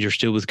folks. You're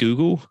still with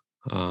Google.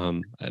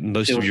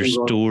 Most of your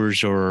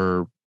stores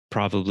are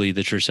probably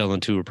that you're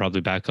selling to are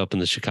probably back up in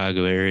the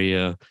Chicago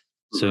area.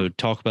 Mm-hmm. So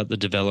talk about the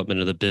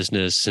development of the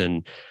business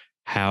and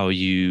how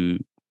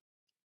you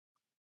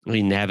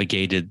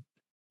navigated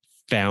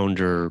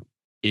founder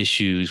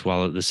issues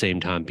while at the same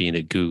time being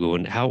at Google,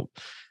 and how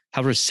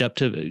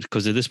receptive,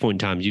 because at this point in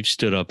time you've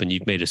stood up and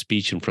you've made a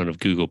speech in front of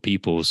Google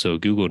people, so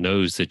Google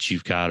knows that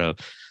you've got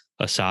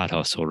a side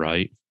hustle,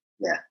 right?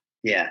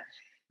 Yeah.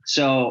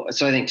 So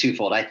I think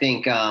twofold. I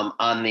think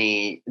on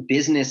the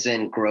business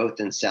and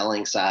growth and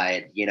selling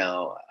side,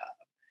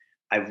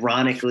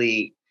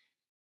 ironically,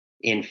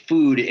 in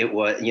food, it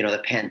was,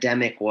 the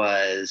pandemic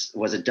was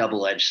a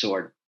double-edged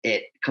sword.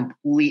 It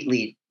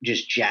completely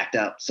just jacked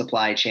up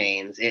supply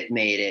chains. It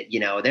made it,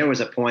 there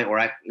was a point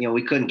where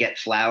we couldn't get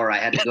flour. I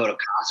had to go to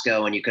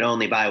Costco, and you could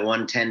only buy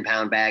 1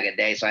 10-pound bag a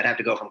day. So I'd have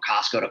to go from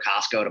Costco to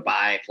Costco to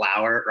buy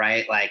flour,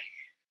 right? Like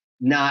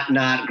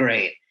not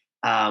great.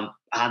 On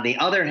the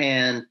other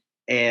hand,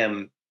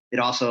 it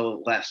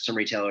also left some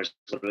retailers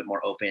a little bit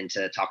more open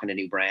to talking to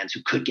new brands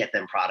who could get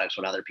them products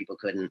when other people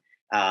couldn't.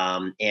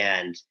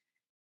 And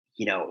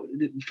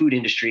the food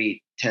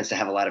industry tends to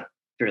have a lot of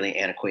fairly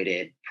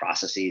antiquated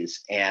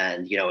processes.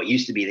 And, it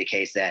used to be the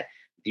case that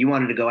if you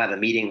wanted to go have a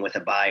meeting with a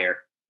buyer,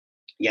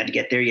 you had to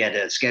get there, you had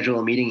to schedule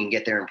a meeting and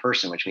get there in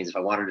person, which means if I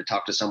wanted to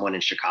talk to someone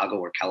in Chicago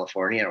or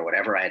California or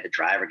whatever, I had to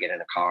drive or get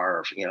in a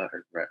car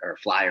or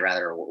fly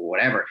rather, or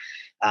whatever.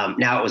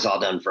 Now it was all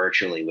done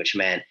virtually, which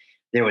meant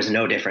there was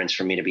no difference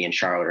for me to be in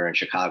Charlotte or in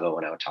Chicago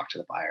when I would talk to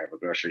the buyer of a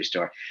grocery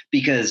store,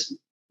 because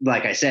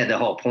like I said, the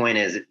whole point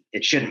is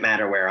it shouldn't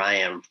matter where I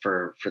am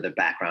for the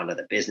background of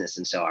the business.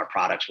 And so our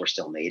products were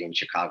still made in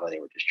Chicago.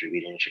 They were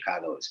distributed in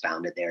Chicago. It was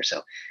founded there.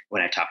 So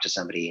when I talked to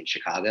somebody in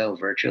Chicago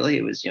virtually,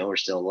 it was, we're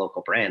still a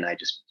local brand. I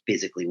just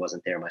physically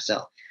wasn't there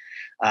myself.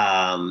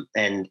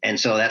 And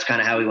so that's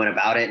kind of how we went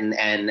about it.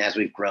 And as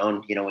we've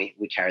grown,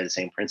 we carry the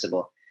same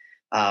principle.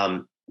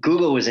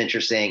 Google was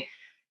interesting,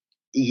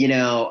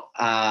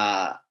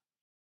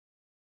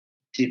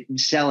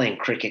 selling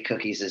Cricket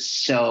cookies is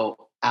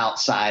so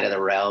outside of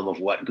the realm of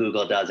what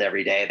Google does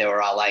every day. They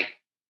were all like,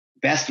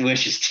 best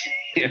wishes to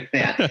you,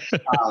 man.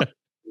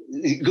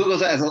 Google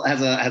has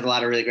a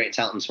lot of really great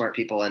talent and smart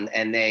people, and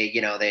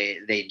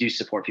they do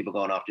support people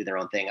going off, do their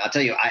own thing. I'll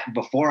tell you,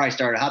 before I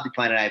started Hoppy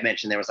Planet, I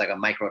mentioned there was like a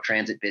micro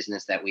transit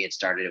business that we had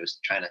started. It was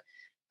trying to,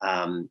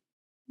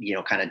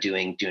 kind of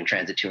doing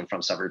transit to and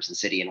from suburbs and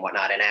city and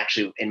whatnot. And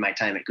actually, in my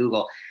time at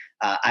Google,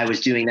 I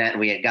was doing that, and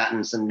we had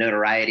gotten some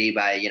notoriety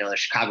by the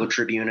Chicago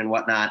Tribune and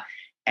whatnot.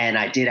 And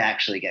I did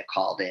actually get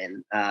called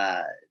in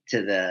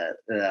to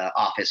the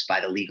office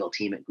by the legal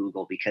team at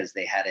Google because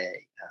they had a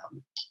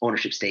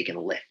ownership stake in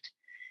Lyft.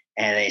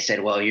 And they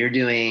said, well, you're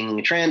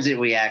doing transit.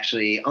 We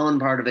actually own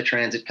part of a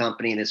transit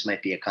company. This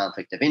might be a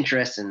conflict of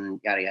interest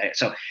and yada, yada.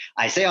 So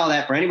I say all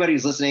that for anybody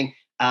who's listening.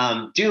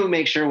 Do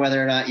make sure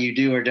whether or not you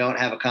do or don't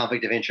have a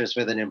conflict of interest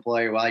with an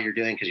employer while you're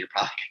doing, because you're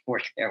probably going to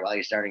work there while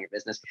you're starting your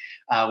business.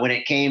 When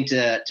it came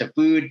to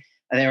food,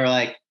 they were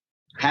like,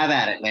 have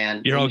at it,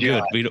 man. You're Enjoy.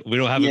 All good. We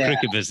don't have a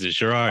cricket business.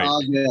 You're all right.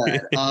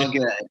 All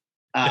good.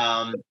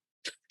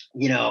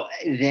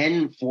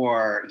 Then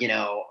for,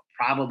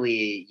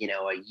 probably,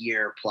 a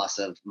year plus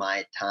of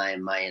my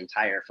time, my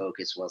entire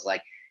focus was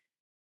like,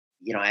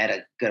 I had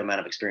a good amount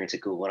of experience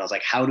at Google, and I was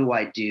like, how do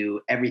I do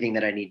everything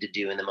that I need to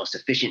do in the most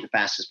efficient and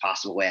fastest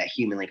possible way I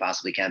humanly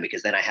possibly can?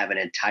 Because then I have an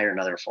entire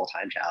another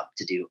full-time job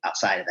to do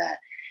outside of that.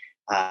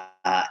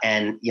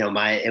 And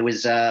it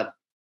was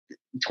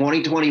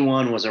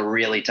 2021 was a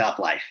really tough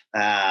life.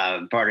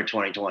 Part of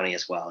 2020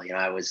 as well.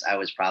 I was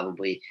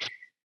probably,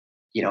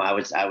 I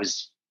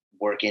was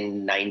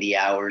working 90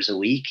 hours a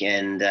week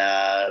and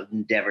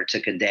never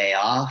took a day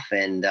off.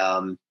 And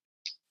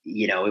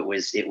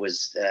it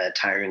was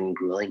tiring and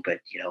grueling, but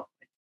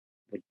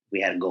we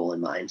had a goal in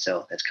mind,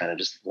 so that's kind of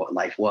just what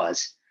life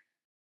was.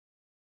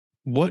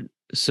 What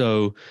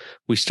so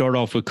we start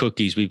off with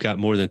cookies. We've got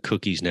more than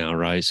cookies now,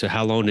 right? So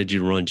how long did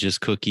you run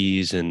just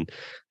cookies, and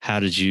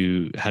how did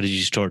you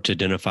start to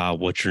identify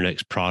what your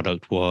next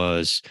product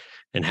was,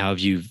 and how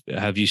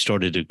have you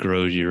started to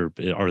grow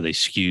are they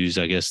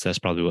SKUs? I guess that's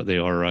probably what they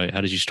are, right? How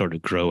did you start to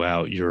grow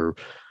out your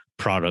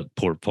product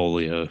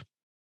portfolio?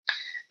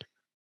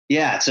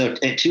 Yeah, so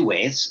in two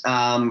ways.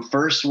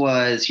 First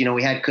was,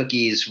 we had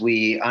cookies.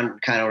 We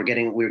were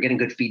getting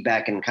good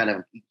feedback and kind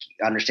of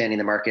understanding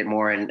the market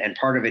more. And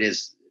part of it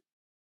is,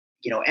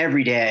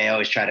 every day I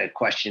always try to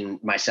question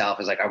myself,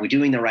 is like, are we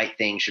doing the right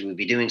thing? Should we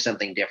be doing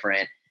something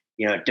different?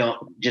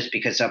 Don't, just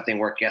because something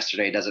worked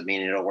yesterday doesn't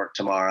mean it'll work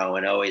tomorrow.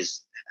 And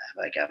always have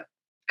like a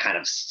kind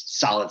of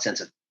solid sense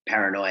of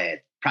paranoia.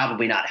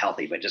 Probably not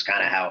healthy, but just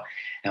kind of how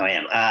I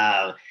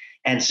am.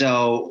 And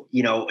so,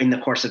 in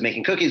the course of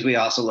making cookies, we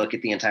also look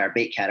at the entire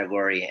bake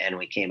category, and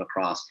we came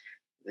across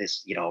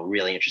this,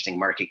 really interesting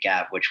market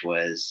gap, which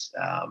was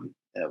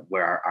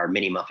where our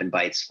mini muffin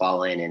bites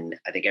fall in. And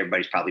I think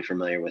everybody's probably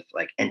familiar with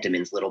like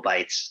Entenmann's Little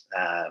Bites.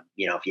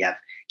 If you have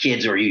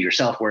kids or you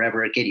yourself were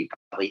ever a kid, you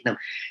probably eat them.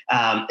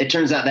 It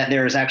turns out that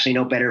there is actually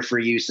no better for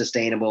you,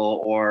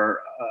 sustainable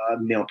or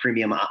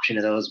premium option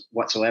of those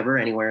whatsoever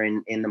anywhere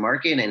in the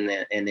market. And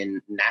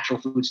in natural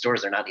food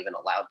stores, they're not even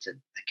allowed to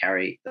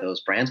carry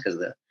those brands because of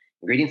the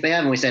ingredients they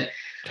have. And we said,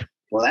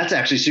 well, that's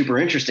actually super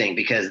interesting,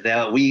 because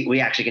we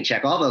actually can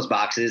check all those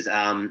boxes,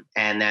 and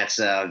that's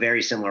a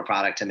very similar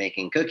product to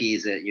making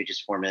cookies that you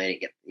just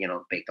formulate, get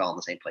baked all in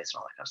the same place and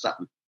all that kind of stuff.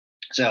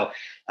 So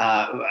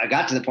I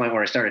got to the point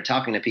where I started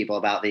talking to people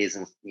about these,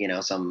 and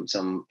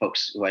some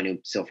folks who I knew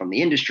still from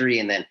the industry,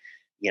 and then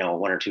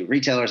one or two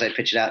retailers I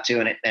pitched it out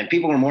to, and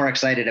people were more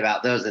excited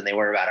about those than they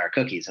were about our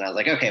cookies. And I was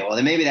like, okay, well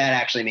then maybe that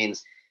actually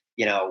means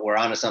we're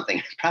onto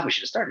something. Probably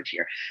should have started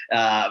here.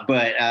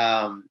 But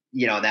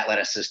that led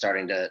us to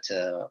starting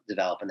to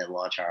develop and then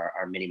launch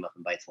our mini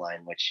muffin bites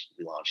line, which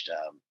we launched a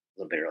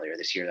little bit earlier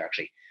this year. They're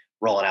actually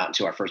rolling out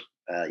into our first,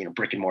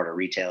 brick and mortar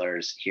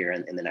retailers here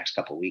in the next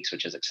couple of weeks,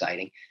 which is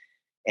exciting.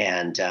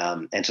 And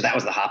so that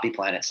was the Hoppy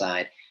Planet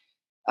side.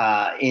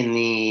 In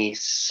the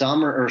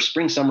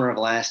spring, summer of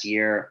last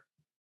year,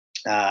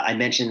 I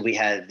mentioned we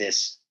had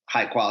this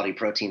high quality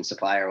protein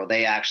supplier. Well,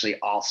 they actually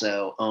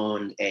also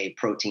owned a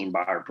protein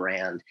bar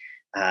brand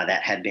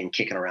that had been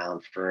kicking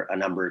around for a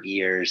number of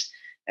years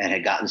and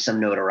had gotten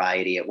some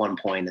notoriety at one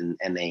point,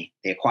 and they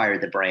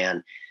acquired the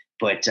brand.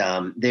 But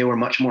they were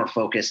much more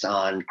focused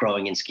on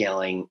growing and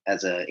scaling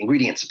as an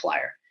ingredient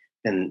supplier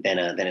than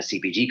a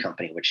CPG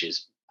company, which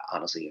is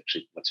honestly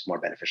actually what's more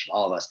beneficial to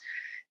all of us.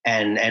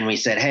 And we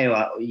said, hey,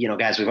 well,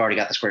 guys, we've already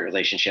got this great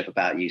relationship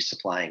about you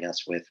supplying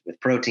us with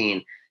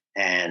protein.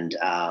 And,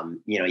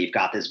 you've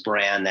got this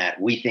brand that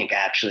we think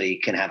actually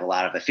can have a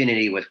lot of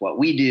affinity with what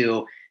we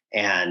do.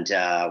 And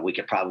we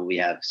could probably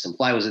have some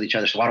flywheels with each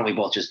other. So why don't we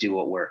both just do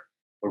what we're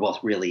both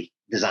really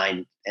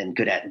designed and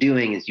good at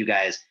doing, is you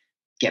guys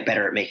get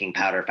better at making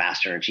powder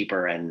faster and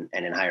cheaper and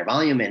in higher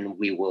volume, and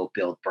we will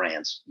build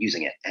brands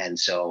using it. And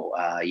so,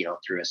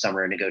 through a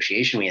summer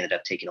negotiation, we ended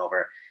up taking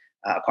over,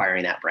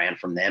 acquiring that brand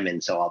from them.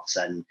 And so all of a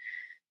sudden,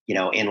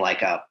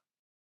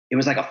 it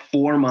was like a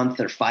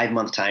 4-month or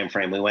 5-month time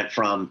frame. We went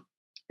from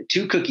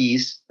two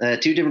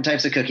different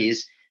types of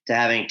cookies, to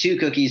having 2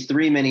 cookies,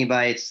 3 mini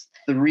bites,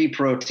 3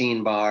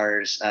 protein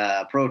bars,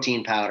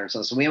 protein powder.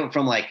 So we went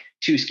from like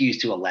 2 SKUs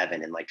to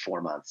 11 in like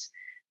 4 months.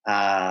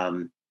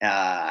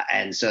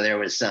 And so there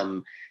was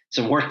some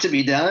work to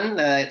be done.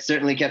 It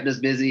certainly kept us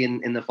busy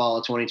in the fall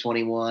of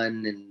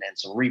 2021, and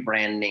some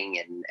rebranding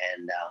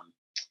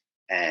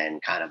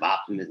and kind of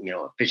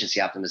efficiency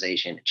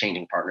optimization,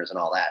 changing partners and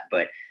all that.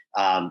 But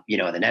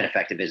the net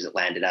effect of it is it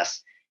landed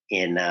us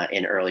in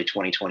early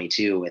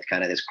 2022 with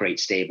kind of this great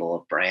stable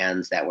of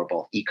brands that were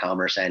both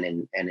e-commerce and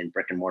in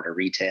brick and mortar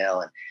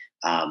retail,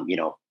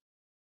 and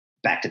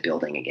back to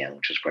building again,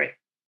 which was great.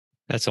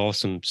 That's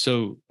awesome.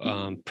 So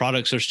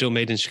products are still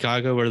made in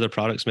Chicago. Where are the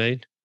products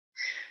made?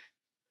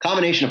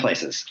 Combination of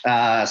places.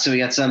 So we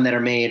got some that are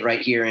made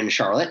right here in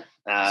Charlotte.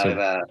 We have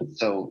a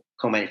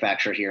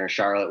co-manufacturer here in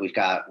Charlotte. We've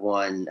got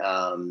one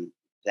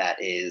that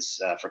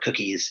is for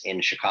cookies in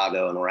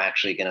Chicago, and we're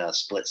actually going to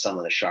split some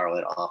of the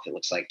Charlotte off, it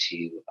looks like,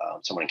 to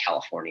someone in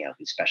California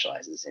who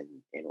specializes in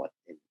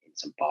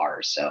some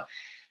bars. So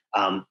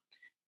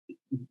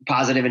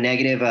positive and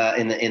negative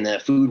in the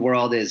food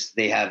world is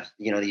they have,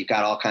 you've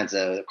got all kinds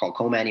of, they're called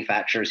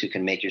co-manufacturers, who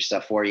can make your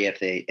stuff for you if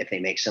they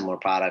make similar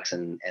products,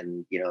 and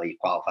you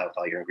qualify with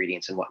all your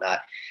ingredients and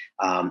whatnot.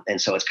 And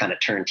so it's kind of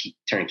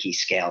turnkey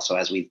scale. So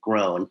as we've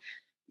grown,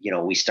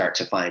 we start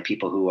to find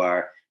people who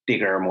are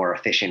bigger, more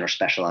efficient, or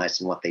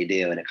specialized in what they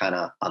do, and it kind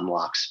of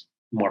unlocks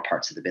more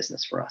parts of the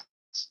business for us.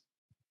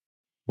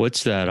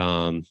 What's that?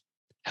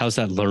 How's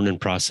that learning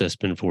process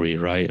been for you?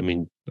 Right.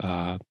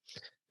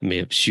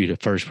 Shoot,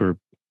 at first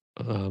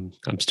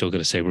I'm still going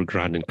to say we're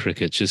grinding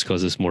crickets just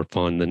because it's more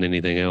fun than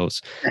anything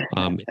else,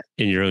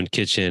 in your own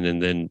kitchen.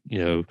 And then,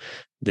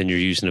 then you're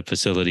using a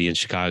facility in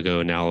Chicago,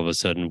 and now all of a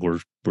sudden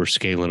we're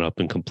scaling up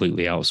and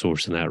completely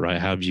outsourcing that. Right.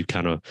 How have you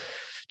kind of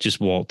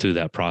just walked through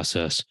that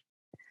process?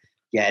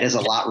 Yeah, it is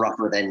a lot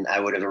rougher than I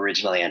would have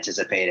originally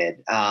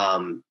anticipated.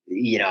 And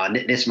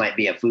this might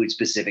be a food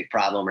specific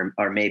problem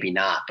or maybe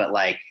not, but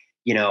like,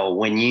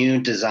 when you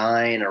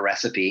design a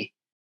recipe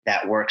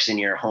that works in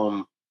your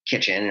home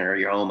kitchen or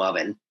your home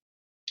oven,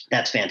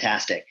 that's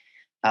fantastic.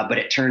 But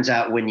it turns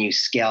out when you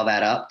scale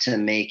that up to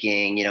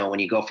making, when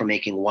you go from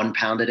making 1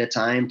 pound at a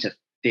time to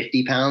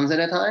 50 pounds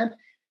at a time,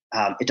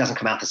 it doesn't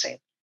come out the same.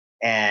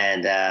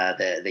 And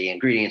the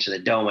ingredients or the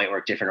dough might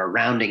work different, or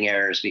rounding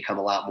errors become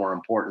a lot more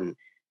important.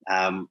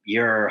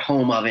 Your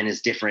home oven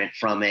is different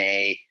from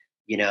a,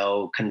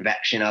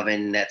 convection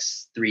oven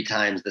that's 3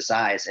 times the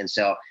size. And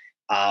so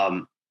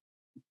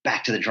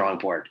back to the drawing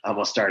board,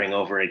 almost starting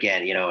over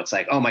again. It's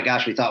like, oh my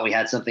gosh, we thought we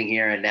had something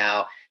here, and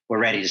now we're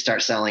ready to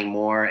start selling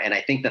more. And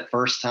I think the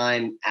first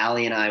time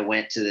Allie and I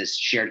went to this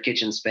shared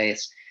kitchen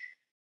space,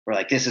 we're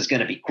like, this is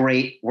going to be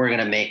great. We're going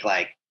to make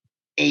like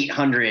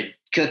 800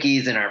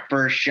 cookies in our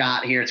first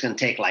shot here. It's going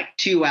to take like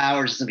 2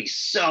 hours. It's going to be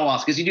so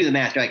awesome. Because you do the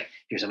math, you're like,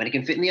 here's how many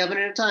can fit in the oven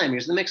at a time.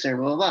 Here's the mixer,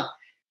 blah, blah, blah.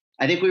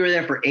 I think we were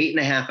there for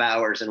 8.5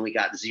 hours and we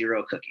got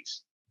 0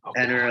 cookies. Oh,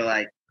 and we were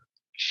like,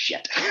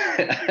 shit,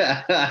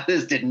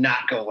 this did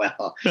not go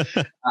well.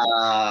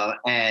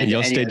 And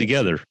y'all stayed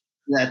together.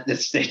 That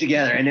stayed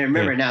together. And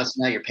remember, now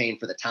you're paying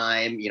for the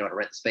time, to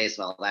rent the space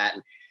and all that.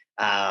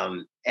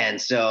 And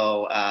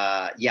so,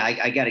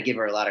 I got to give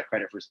her a lot of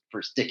credit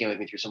for sticking with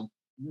me through some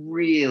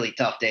really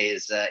tough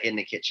days in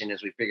the kitchen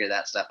as we figure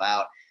that stuff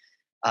out.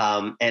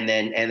 And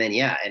then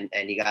you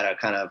got to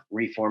kind of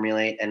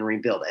reformulate and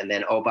rebuild. And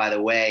then, oh, by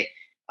the way,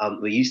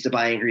 we used to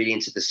buy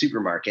ingredients at the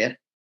supermarket,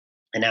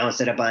 and now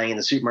instead of buying in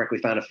the supermarket, we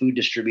found a food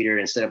distributor.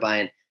 Instead of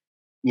buying,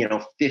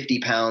 50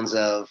 pounds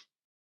of,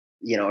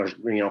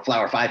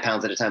 flour 5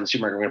 pounds at a time in the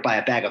supermarket, we're going to buy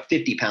a bag of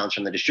 50 pounds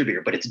from the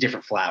distributor, but it's a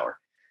different flour.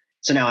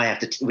 So now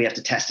we have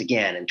to test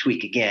again and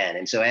tweak again.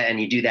 And so,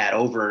 and you do that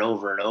over and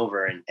over and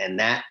over. And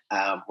that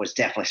was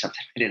definitely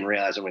something I didn't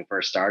realize when we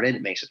first started.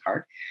 It makes it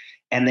hard.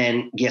 And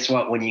then guess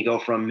what? When you go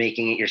from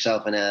making it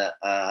yourself in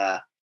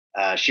a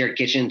shared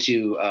kitchen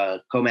to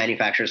a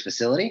co-manufacturer's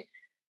facility,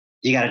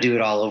 you got to do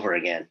it all over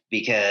again,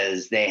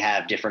 because they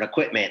have different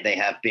equipment. They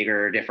have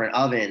bigger, different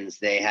ovens.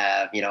 They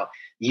have,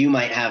 you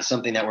might have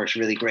something that works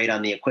really great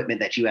on the equipment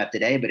that you have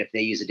today, but if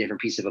they use a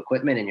different piece of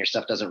equipment and your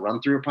stuff doesn't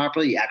run through it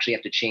properly, you actually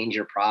have to change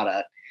your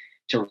product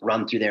to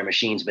run through their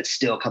machines, but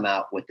still come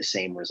out with the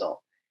same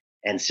result.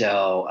 And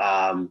so,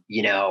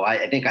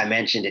 I think I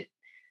mentioned it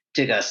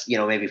took us,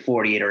 maybe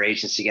 40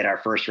 iterations to get our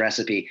first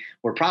recipe.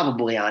 We're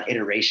probably on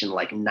iteration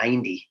like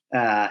 90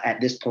 at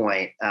this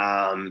point.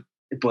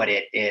 But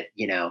it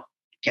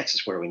gets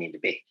us where we need to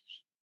be.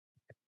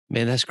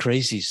 Man, that's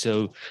crazy.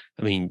 So,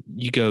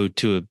 you go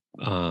to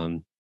a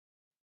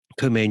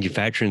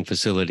co-manufacturing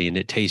facility and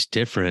it tastes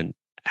different.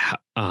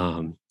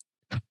 You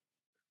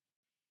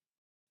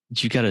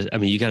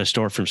gotta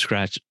start from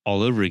scratch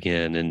all over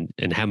again.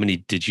 And how many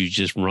did you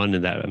just run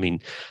in that?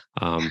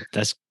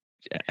 That's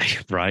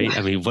right.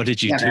 What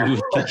did you do?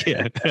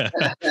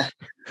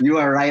 You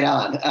are right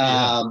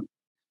on.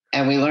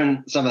 And we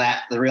learned some of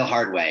that the real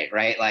hard way,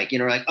 right? Like,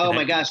 we're like, oh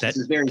my gosh, this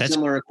is very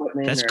similar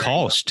equipment. That's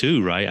cost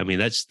too, right?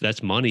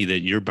 That's money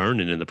that you're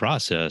burning in the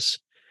process.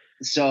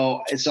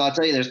 So I'll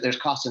tell you, there's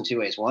costs in 2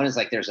 ways. One is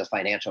like there's a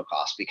financial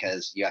cost,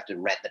 because you have to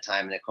rent the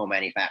time in a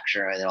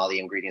co-manufacturer and then all the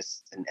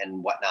ingredients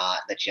and whatnot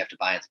that you have to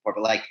buy and support.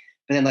 But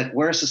then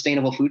we're a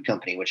sustainable food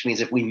company, which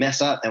means if we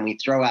mess up and we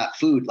throw out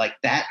food, like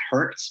that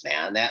hurts,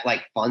 man. That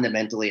like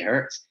fundamentally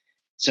hurts.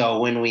 So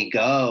when we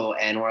go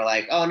and we're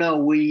like, oh no,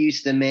 we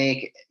used to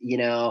make,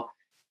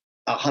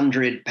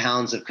 100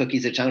 pounds of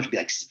cookies at a time, which would be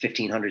like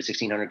 1,500,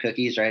 1,600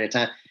 cookies, right, at a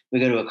time. We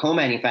go to a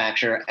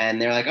co-manufacturer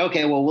and they're like,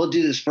 okay, well, we'll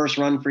do this first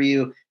run for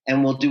you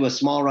and we'll do a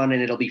small run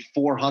and it'll be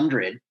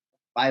 400,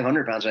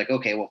 500 pounds. We're like,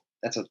 okay, well,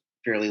 that's a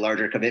fairly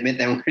larger commitment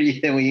than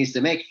we used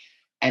to make.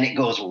 And it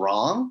goes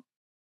wrong.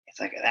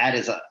 It's like, that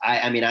is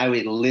I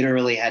would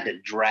literally had to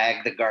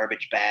drag the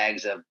garbage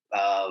bags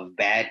of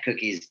bad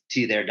cookies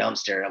to their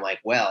dumpster. I'm like,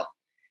 well,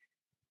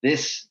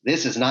 this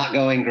is not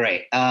going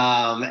great.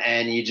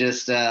 And you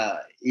just,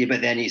 but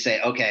then you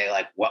say, okay,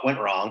 like what went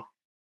wrong?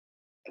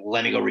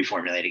 Let me go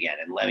reformulate again,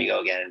 and let me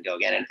go again and go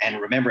again.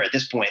 And remember, at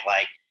this point,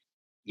 like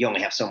you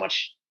only have so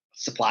much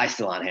supply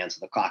still on hand, so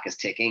the clock is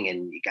ticking,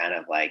 and you kind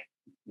of like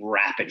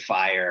rapid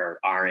fire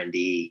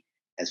R&D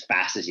as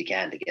fast as you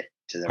can to get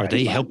to the. Are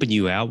they helping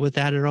you out with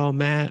that at all,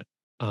 Matt?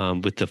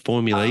 With the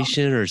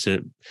formulation, or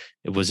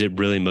was it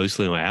really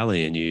mostly on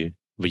Allie and you?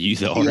 Were you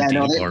the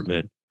R&D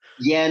department?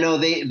 Yeah, no,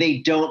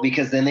 they don't,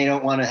 because then they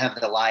don't want to have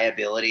the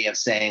liability of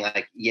saying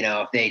like,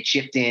 if they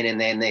chipped in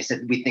and then they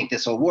said, we think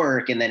this will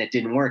work, and then it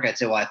didn't work. I'd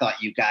say, well, I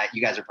thought you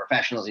guys are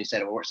professionals and you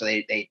said it would work. So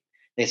they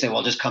say,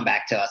 well, just come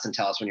back to us and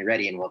tell us when you're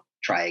ready and we'll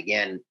try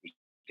again.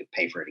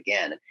 pay for it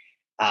again.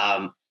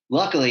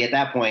 Luckily at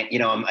that point,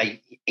 I'm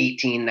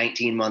 18,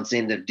 19 months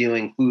into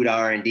doing food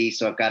R&D.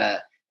 So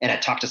and I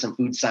talked to some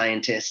food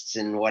scientists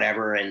and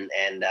whatever, and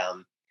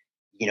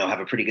have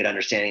a pretty good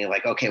understanding of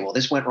like, okay, well,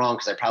 this went wrong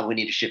because I probably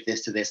need to shift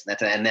this to this and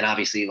that. And then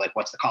obviously like,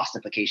 what's the cost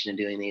implication of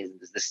doing these?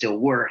 Does this still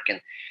work?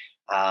 And,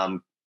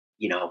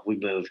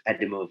 had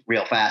to move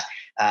real fast,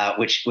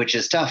 which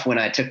is tough when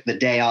I took the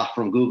day off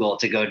from Google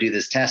to go do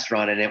this test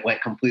run and it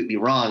went completely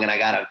wrong. And I've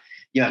got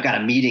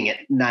a meeting at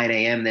 9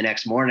 a.m. the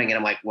next morning. And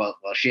I'm like, well,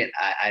 shit,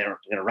 I'm going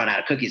to run out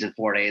of cookies in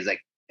 4 days.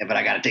 Like, but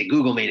I got to take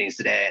Google meetings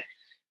today.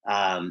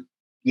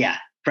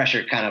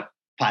 Pressure kind of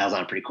piles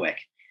on pretty quick.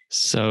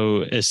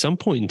 So at some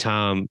point in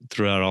time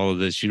throughout all of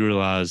this, you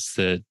realize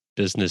that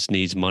business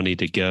needs money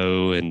to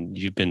go and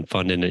you've been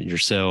funding it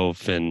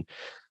yourself. And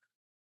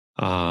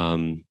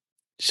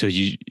so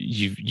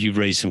you've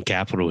raised some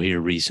capital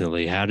here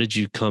recently. How did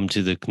you come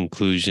to the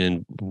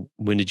conclusion?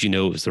 When did you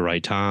know it was the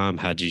right time?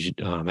 How'd you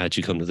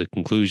come to the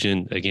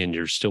conclusion? Again,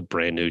 you're still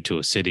brand new to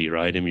a city,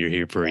 right? I mean, you're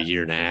here for a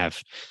year and a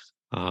half.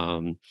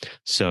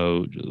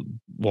 So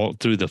walk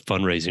through the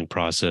fundraising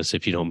process,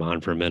 if you don't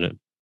mind, for a minute.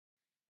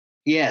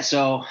 Yeah.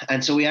 So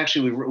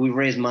we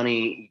raised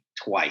money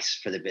twice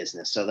for the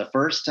business. So the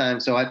first time,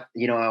 I'll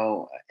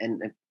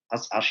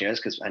share this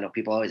because I know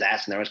people always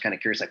ask and they're always kind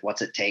of curious, like,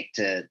 what's it take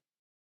to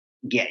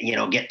get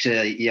to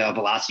a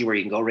velocity where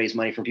you can go raise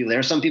money from people. There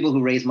are some people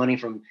who raise money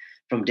from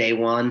day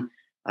one.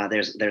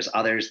 There's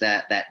others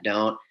that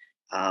don't.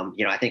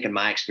 I think in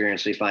my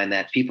experience, we find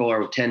that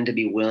people tend to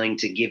be willing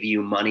to give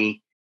you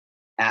money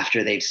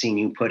after they've seen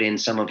you put in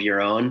some of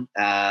your own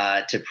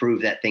to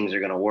prove that things are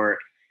going to work.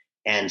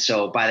 And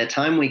so by the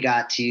time we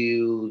got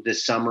to the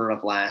summer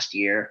of last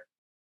year,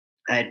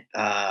 I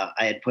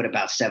had put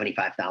about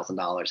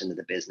 $75,000 into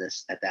the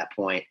business at that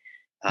point.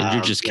 And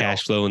you're just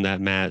cash flowing that,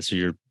 Matt. So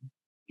you're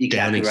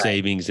downing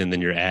savings and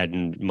then you're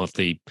adding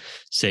monthly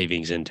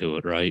savings into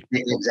it, right?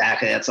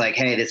 Exactly. That's like,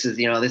 hey, this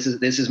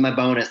is my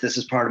bonus. This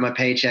is part of my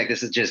paycheck.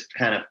 This is just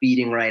kind of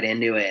feeding right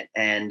into it.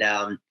 And,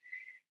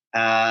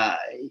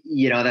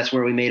 that's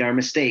where we made our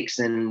mistakes.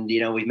 And,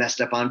 we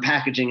messed up on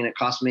packaging and it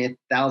cost me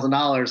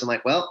 $1,000. I'm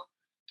like, well,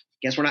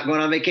 guess we're not going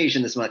on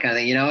vacation this month, kind of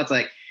thing. It's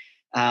like,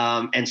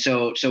 and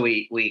so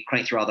we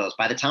cranked through all those.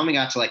 By the time we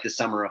got to like the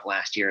summer of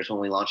last year is when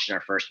we launched in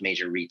our first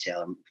major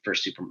major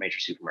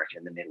supermarket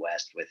in the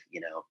Midwest with,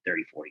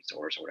 30, 40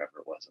 stores or whatever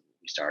it was when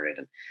we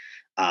started.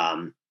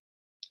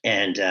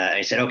 And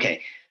I said,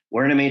 okay,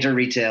 we're in a major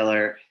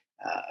retailer.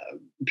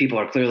 People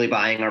are clearly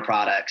buying our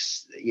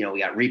products. We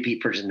got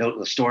repeat purchase.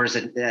 The stores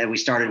that we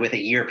started with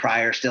a year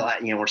prior still,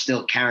 we're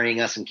still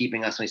carrying us and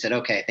keeping us. And we said,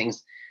 okay,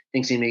 things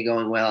seem to be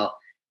going well,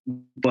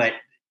 but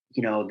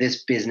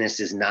this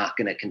business is not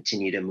going to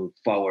continue to move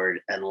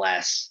forward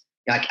unless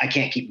I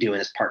can't keep doing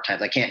this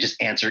part-time. I can't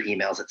just answer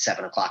emails at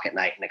 7:00 at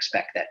night and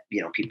expect that,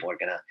 people are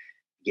going to,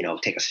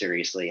 take us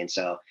seriously. And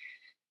so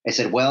I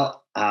said,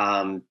 well,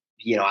 Allie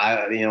and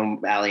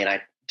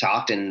I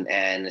talked and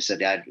I said,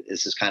 Dad,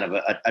 this is kind of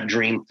a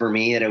dream for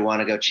me that I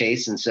want to go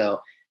chase. And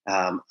so,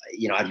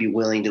 I'd be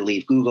willing to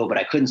leave Google, but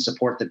I couldn't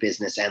support the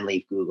business and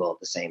leave Google at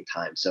the same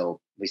time.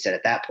 So we said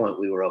at that point,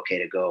 we were okay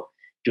to go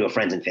do a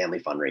friends and family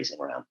fundraising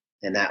round.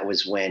 And that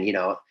was when,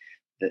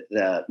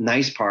 the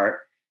nice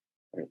part,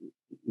 or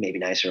maybe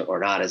nicer or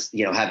not, is,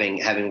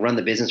 having run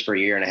the business for a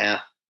year and a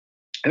half,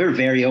 we were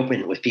very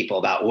open with people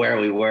about where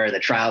we were, the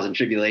trials and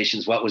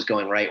tribulations, what was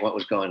going right, what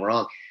was going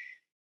wrong,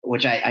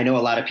 which I know a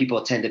lot of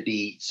people tend to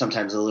be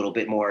sometimes a little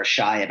bit more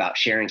shy about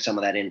sharing some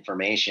of that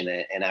information.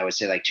 And I would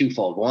say like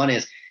twofold. One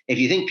is, if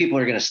you think people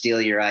are going to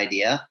steal your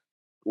idea,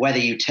 whether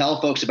you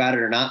tell folks about it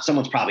or not,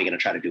 someone's probably going to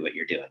try to do what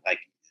you're doing. Like,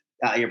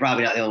 you're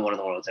probably not the only one in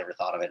the world that's ever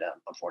thought of it,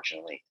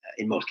 unfortunately,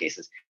 in most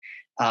cases.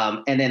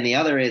 And then the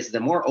other is,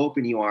 the more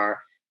open you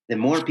are, the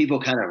more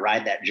people kind of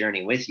ride that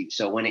journey with you.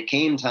 So when it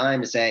came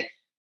time to say,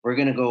 we're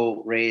going to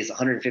go raise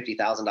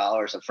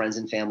 $150,000 of friends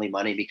and family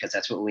money because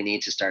that's what we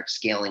need to start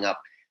scaling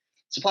up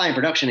supply and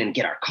production and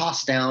get our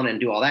costs down and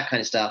do all that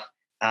kind of stuff.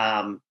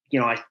 I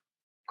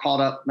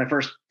called up my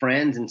first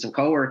friends and some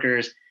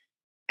coworkers,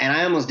 and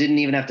I almost didn't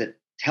even have to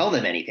tell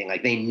them anything.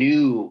 Like, they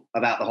knew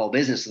about the whole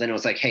business. So then it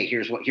was like, hey,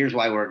 here's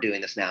why we're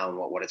doing this now and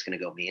what it's going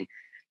to go mean.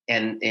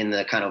 And in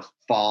the kind of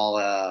fall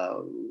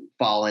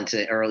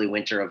into early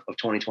winter of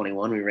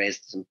 2021, we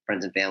raised some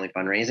friends and family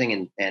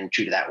fundraising, and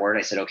true to that word,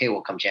 I said, okay,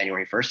 well, come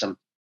January 1st, I'm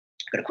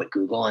going to quit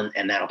Google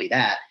and that'll be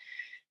that,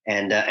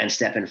 and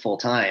step in full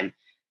time.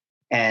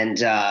 And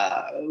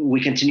we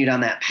continued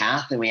on that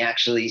path, and we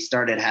actually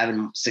started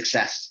having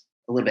success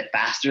a little bit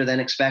faster than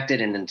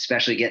expected, and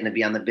especially getting to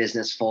be on the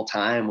business full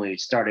time. We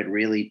started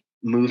really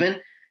moving,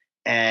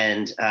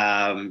 and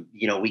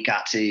we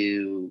got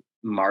to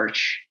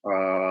March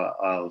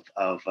of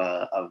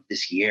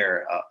this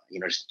year,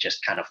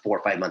 just kind of 4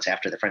 or 5 months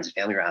after the Friends and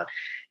Family round,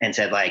 and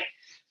said, like,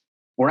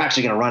 we're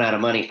actually going to run out of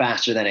money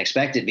faster than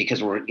expected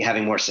because we're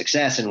having more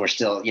success, and we're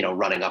still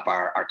running up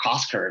our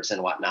cost curves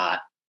and whatnot.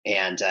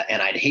 And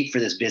I'd hate for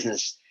this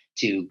business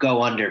to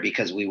go under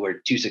because we were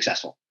too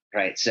successful,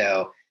 right?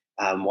 So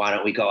why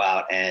don't we go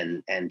out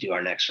and do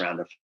our next round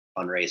of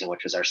fundraising,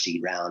 which was our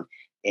seed round.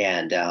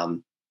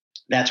 And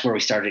that's where we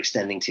started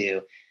extending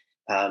to,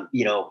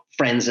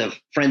 friends of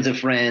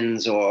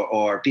friends,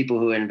 or people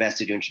who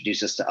invested to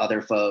introduce us to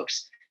other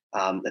folks.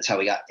 That's how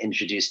we got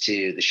introduced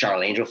to the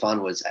Charlotte Angel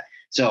Fund. Was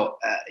so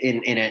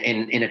in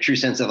a true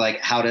sense of like,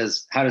 how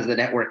does the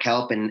network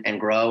help and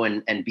grow,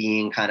 and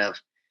being kind of,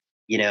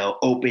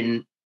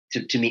 open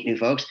to meet new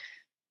folks.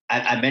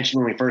 I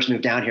mentioned when we first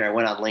moved down here, I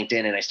went on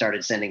LinkedIn and I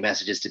started sending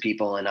messages to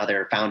people and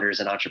other founders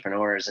and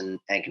entrepreneurs and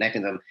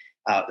connecting them.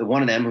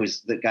 One of them,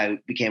 who's the guy who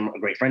became a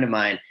great friend of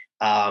mine,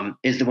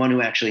 is the one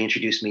who actually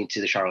introduced me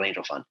to the Charlotte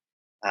Angel Fund,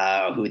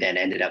 who then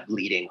ended up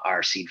leading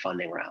our seed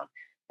funding round.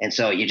 And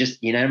so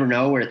you never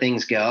know where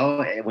things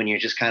go when you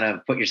just kind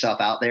of put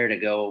yourself out there to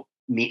go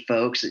meet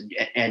folks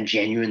and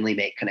genuinely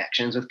make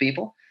connections with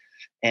people.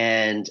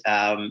 And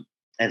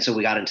so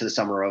we got into the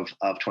summer of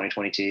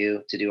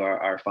 2022 to do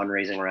our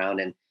fundraising round.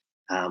 And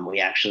we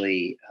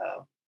actually,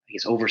 I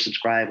guess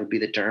oversubscribed would be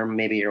the term,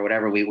 maybe, or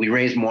whatever. We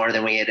raised more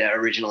than we had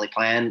originally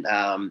planned,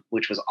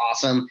 which was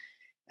awesome.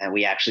 And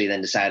we actually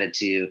then decided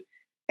to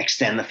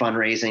extend the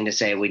fundraising to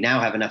say we now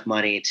have enough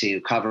money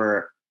to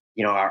cover,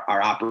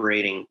 our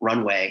operating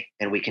runway,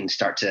 and we can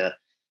start to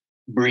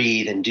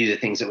breathe and do the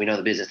things that we know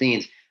the business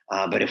needs.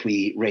 But if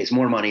we raise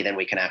more money, then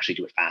we can actually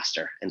do it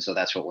faster. And so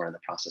that's what we're in the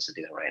process of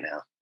doing right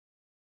now.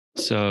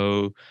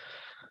 So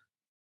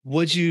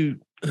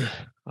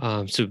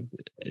so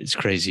it's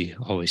crazy. I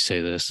always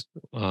say this.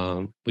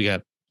 We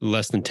got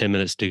less than 10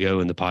 minutes to go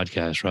in the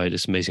podcast, right?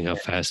 It's amazing how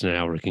fast an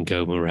hour can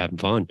go when we're having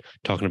fun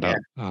talking about,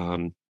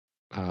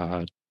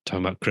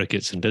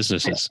 crickets and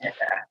businesses.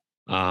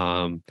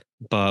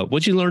 But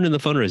what'd you learn in the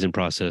fundraising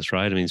process,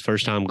 right? I mean, it's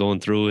first time going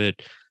through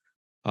it,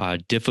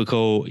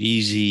 difficult,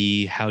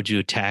 easy, how'd you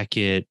attack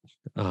it?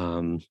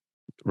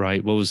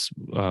 Right. What's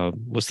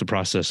the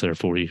process there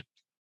for you?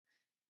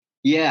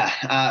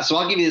 Yeah. So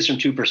I'll give you this from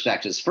two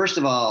perspectives. First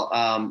of all,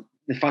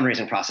 the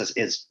fundraising process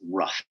is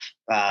rough.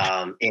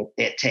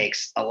 It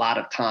takes a lot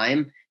of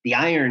time. The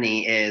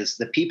irony is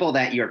the people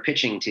that you're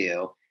pitching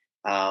to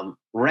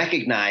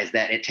recognize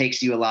that it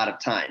takes you a lot of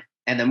time.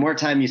 And the more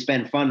time you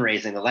spend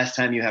fundraising, the less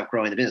time you have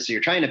growing the business. So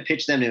you're trying to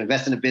pitch them to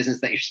invest in a business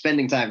that you're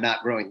spending time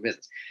not growing the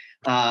business.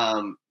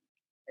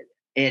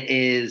 It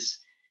is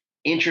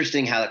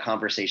interesting how the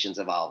conversations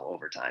evolve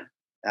over time.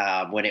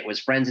 When it was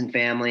friends and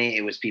family,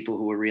 it was people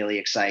who were really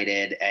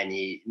excited and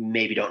you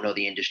maybe don't know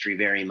the industry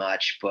very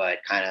much, but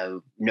kind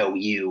of know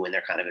you and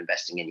they're kind of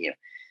investing in you.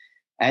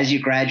 As you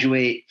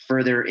graduate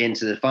further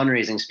into the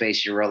fundraising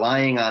space, you're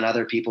relying on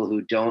other people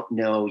who don't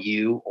know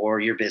you or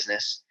your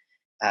business,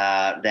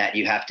 that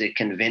you have to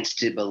convince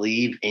to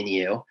believe in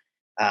you,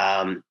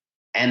 and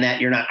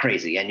that you're not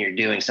crazy and you're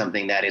doing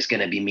something that is going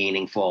to be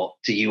meaningful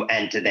to you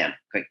and to them,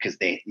 because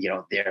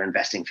they're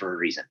investing for a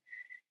reason.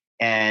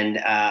 And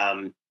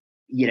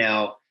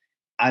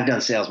I've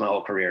done sales my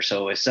whole career.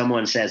 So if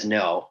someone says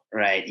no,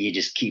 right, you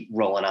just keep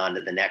rolling on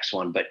to the next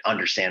one, but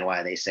understand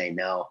why they say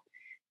no.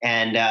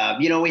 And,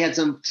 we had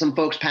some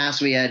folks pass.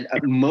 We had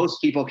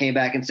most people came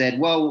back and said,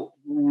 well,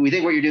 we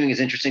think what you're doing is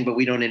interesting, but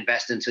we don't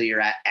invest until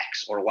you're at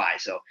X or Y.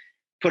 So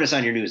put us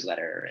on your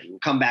newsletter and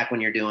come back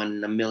when you're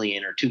doing $1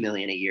 million or $2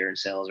 million a year in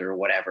sales or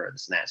whatever,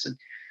 this and that. So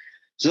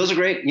those are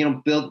great,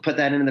 put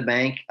that into the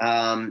bank.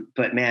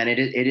 But man, it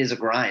is a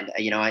grind.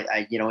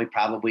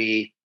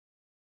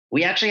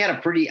 We actually had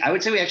a pretty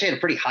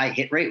high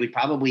hit rate. We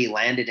probably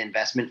landed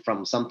investment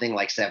from something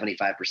like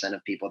 75%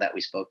 of people that we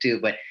spoke to,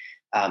 but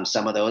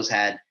some of those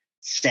had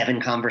 7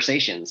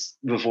 conversations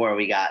before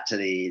we got to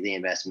the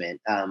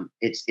investment.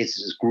 It's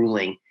just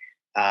grueling,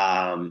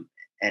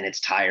 and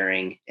it's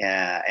tiring,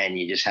 and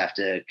you just have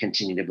to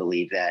continue to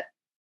believe that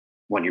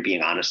when you're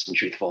being honest and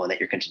truthful, and that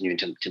you're continuing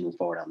to move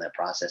forward on that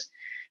process.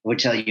 I would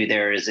tell you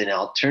there is an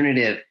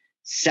alternative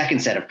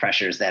second set of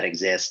pressures that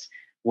exist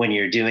when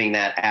you're doing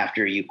that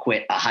after you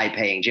quit a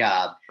high-paying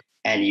job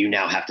and you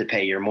now have to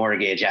pay your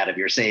mortgage out of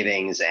your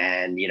savings,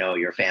 and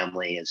your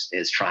family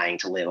is trying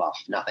to live off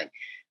of nothing,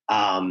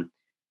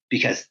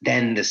 because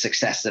then the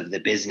success of the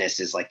business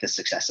is like the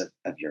success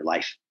of your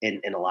life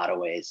in a lot of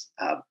ways,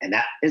 and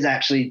that is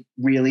actually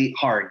really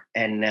hard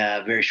and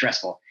very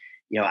stressful.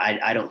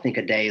 I don't think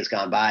a day has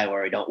gone by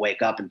where I don't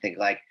wake up and think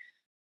like,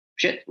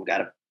 shit, we got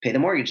to pay the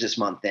mortgage this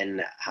month,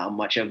 and how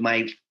much of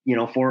my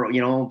for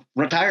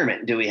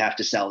retirement do we have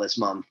to sell this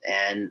month,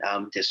 and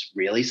this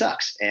really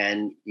sucks,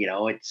 and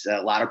it's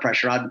a lot of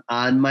pressure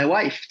on my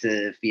wife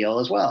to feel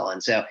as well.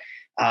 And so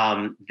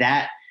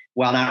that,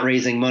 while not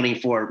raising money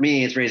for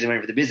me, it's raising money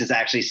for the business,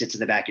 actually sits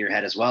in the back of your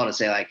head as well, to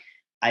say like,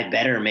 I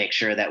better make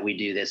sure that we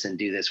do this and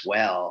do this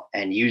well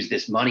and use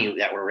this money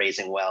that we're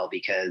raising well,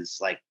 because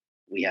like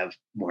we have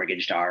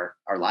mortgaged our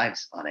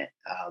lives on it.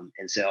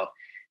 And so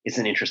it's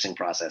an interesting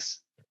process.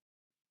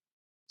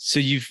 So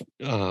you've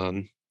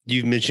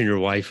mentioned your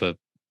wife a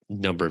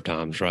number of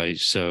times, right?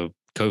 So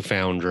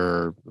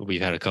co-founder,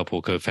 we've had a couple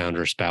of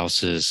co-founder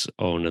spouses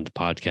on the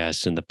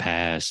podcast in the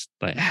past.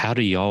 Like, how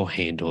do y'all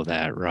handle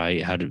that,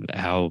 right?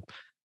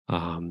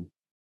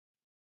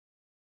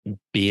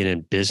 being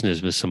in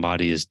business with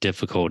somebody is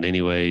difficult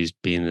anyways.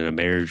 Being in a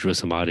marriage with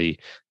somebody,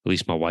 at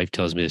least my wife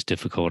tells me it's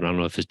difficult. I don't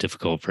know if it's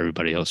difficult for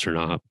everybody else or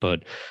not,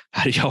 but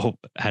how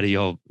do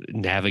y'all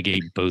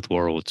navigate both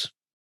worlds?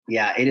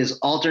 Yeah, it is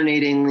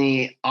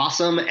alternatingly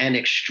awesome and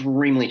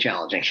extremely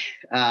challenging.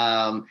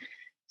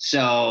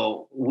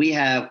 So we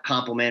have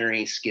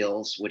complementary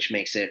skills, which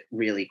makes it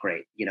really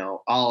great.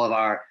 All of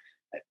our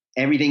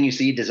everything you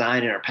see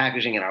design in our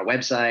packaging and our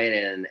website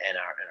and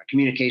our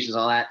communications,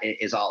 all that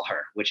is all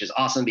her, which is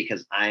awesome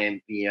because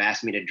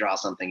ask me to draw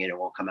something and it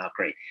won't come out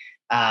great.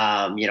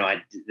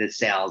 The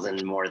sales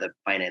and more the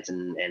finance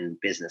and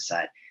business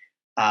side.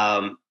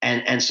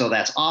 And so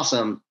that's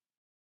awesome.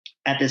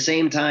 At the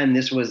same time,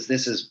 this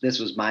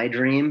was my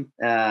dream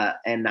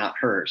and not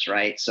hers,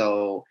 right?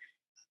 So,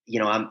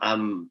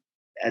 I'm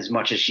as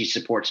much as she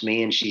supports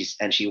me and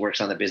she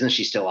works on the business,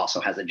 she still also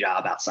has a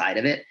job outside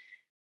of it.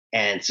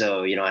 And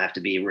so, I have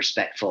to be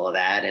respectful of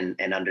that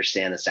and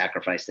understand the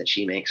sacrifice that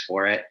she makes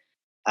for it.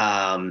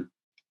 And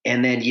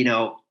then,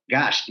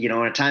 gosh, when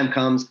a time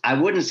comes, I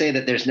wouldn't say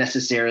that there's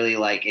necessarily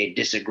like a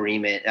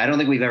disagreement. I don't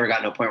think we've ever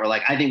gotten to a point where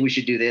like, I think we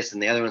should do this.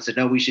 And the other one said,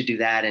 no, we should do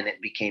that. And it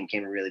came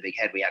a really big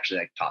head. We actually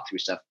like talked through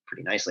stuff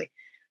pretty nicely.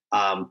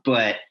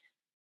 But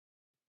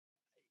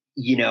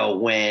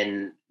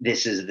when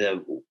this is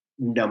the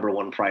number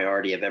one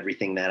priority of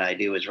everything that I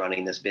do is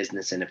running this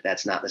business. And if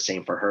that's not the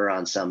same for her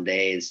on some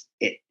days,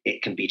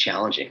 it can be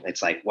challenging.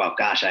 It's like, well,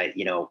 gosh,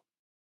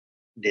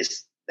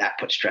 that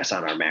puts stress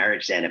on our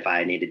marriage. And if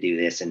I need to do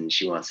this and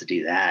she wants to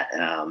do that,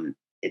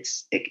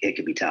 it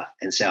could be tough.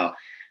 And so,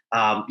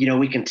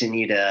 we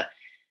continue to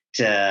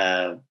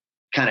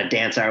kind of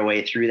dance our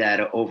way through that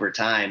over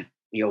time.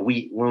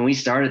 When we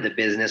started the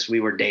business,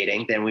 we were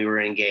dating, then we were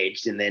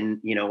engaged, and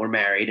then, we're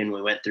married, and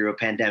we went through a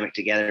pandemic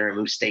together and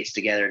moved states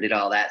together and did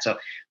all that. So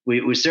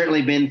we've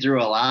certainly been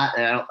through a lot.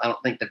 And I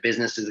don't think the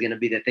business is going to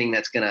be the thing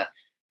that's going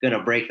to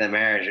break the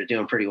marriage. We're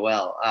doing pretty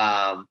well.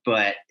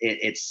 But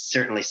it's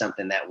certainly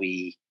something that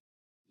we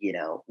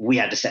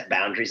had to set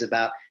boundaries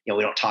about.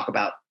 We don't talk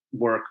about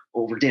work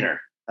over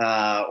dinner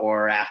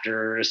or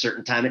after a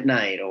certain time at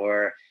night,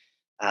 or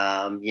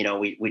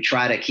we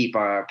try to keep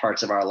our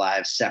parts of our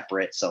lives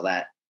separate so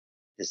that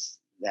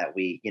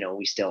we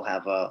still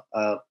have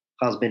a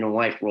husband and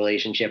wife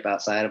relationship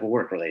outside of a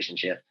work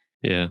relationship.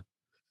 Yeah.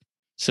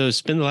 So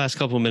spend the last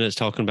couple of minutes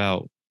talking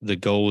about the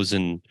goals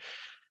and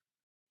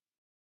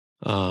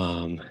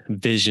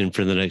vision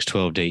for the next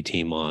 12 to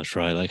 18 months,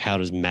 right? Like, how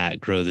does Matt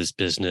grow this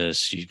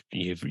business?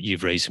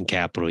 You've raised some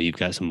capital, you've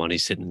got some money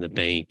sitting in the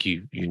bank,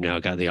 you now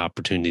got the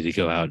opportunity to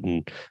go out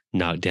and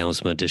knock down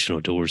some additional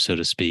doors, so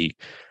to speak.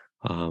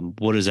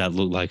 What does that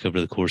look like over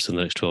the course of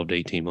the next 12 to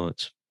 18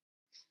 months?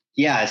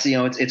 Yeah,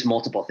 it's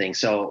multiple things.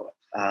 So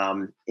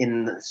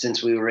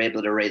since we were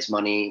able to raise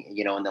money,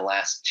 in the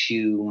last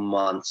 2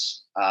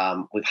 months,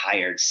 we've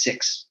hired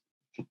 6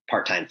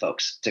 part-time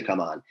folks to come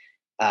on.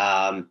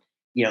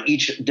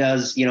 Each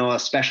does, a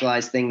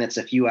specialized thing that's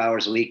a few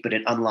hours a week, but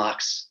it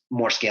unlocks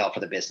more scale for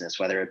the business,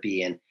 whether it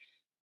be in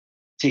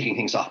taking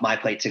things off my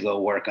plate to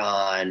go work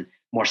on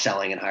more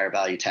selling and higher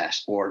value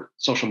tasks, or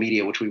social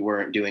media, which we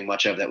weren't doing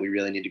much of that we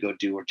really need to go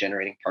do, or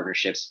generating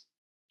partnerships.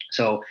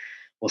 So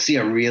we'll see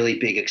a really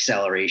big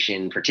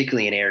acceleration,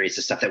 particularly in areas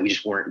of stuff that we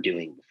just weren't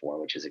doing before,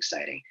 which is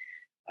exciting.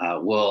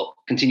 We'll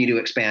continue to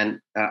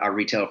expand our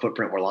retailer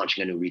footprint. We're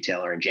launching a new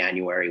retailer in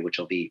January, which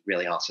will be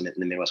really awesome, in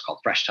the Midwest, called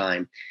Fresh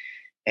Time.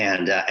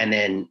 And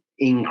then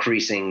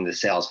increasing the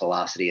sales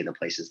velocity in the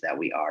places that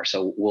we are.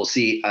 So we'll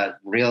see a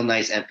real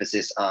nice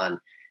emphasis on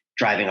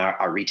driving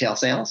our retail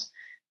sales.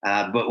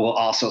 But we'll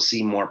also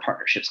see more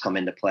partnerships come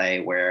into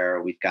play,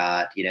 where we've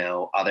got,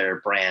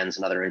 other brands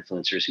and other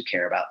influencers who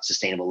care about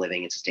sustainable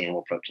living and sustainable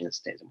approach in the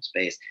sustainable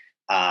space,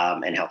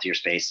 and healthier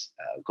space,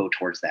 go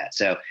towards that.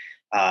 So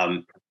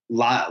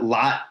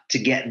lot to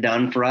get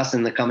done for us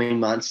in the coming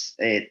months.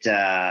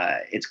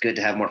 It's good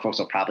to have more folks.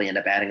 I'll probably end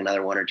up adding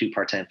another 1 or 2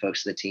 part-time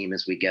folks to the team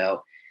as we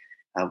go.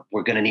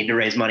 We're going to need to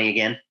raise money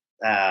again.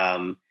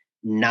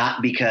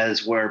 Not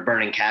because we're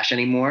burning cash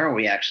anymore.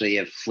 We actually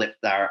have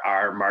flipped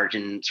our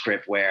margin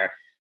script, where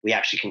we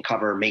actually can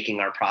cover making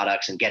our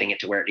products and getting it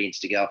to where it needs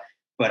to go.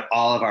 But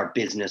all of our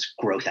business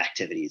growth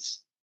activities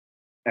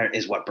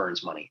is what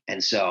burns money.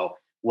 And so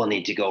we'll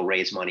need to go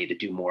raise money to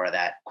do more of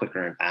that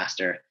quicker and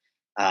faster.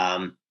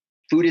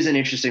 Food is an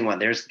interesting one.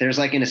 There's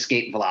like an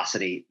escape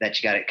velocity that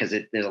you got it, because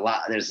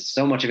there's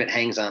so much of it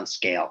hangs on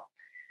scale.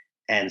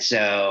 And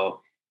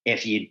so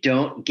if you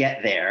don't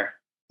get there,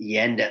 you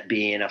end up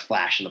being a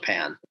flash in the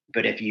pan.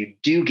 But if you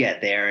do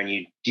get there and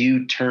you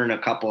do turn a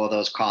couple of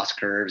those cost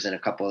curves and a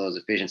couple of those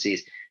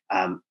efficiencies,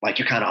 like,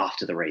 you're kind of off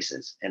to the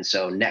races. And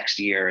so next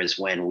year is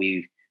when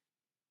we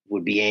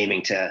would be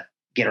aiming to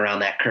get around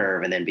that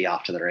curve and then be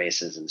off to the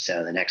races. And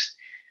so the next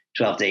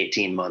 12 to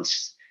 18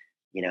 months,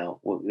 we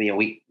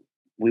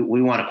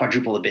want to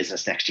quadruple the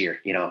business next year,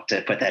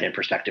 to put that in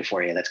perspective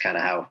for you. That's kind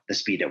of how the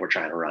speed that we're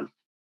trying to run.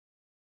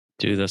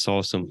 Dude, that's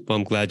awesome. Well,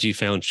 I'm glad you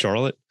found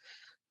Charlotte.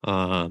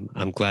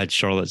 I'm glad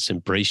Charlotte's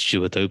embraced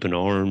you with open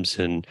arms.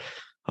 And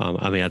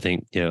I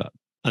think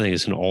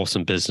it's an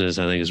awesome business.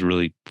 I think it's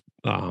really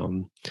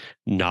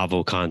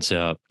novel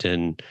concept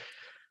and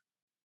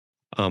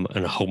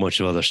a whole bunch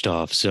of other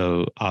stuff.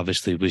 So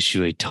obviously wish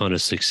you a ton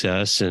of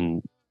success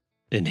and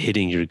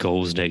hitting your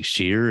goals next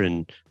year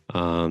and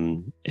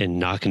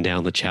knocking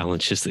down the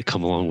challenges that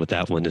come along with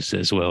that one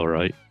as well,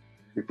 right?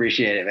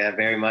 Appreciate it, man.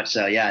 Very much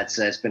so. Yeah,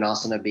 it's been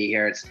awesome to be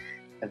here. It's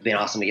been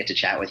awesome to get to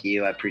chat with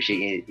you. I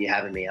appreciate you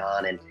having me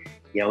on, and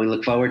we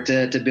look forward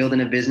to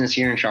building a business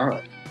here in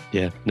Charlotte.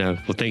 Yeah, no.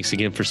 Well, thanks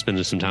again for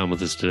spending some time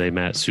with us today,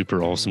 Matt.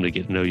 Super awesome to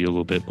get to know you a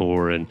little bit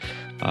more, and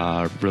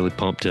really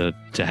pumped to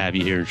have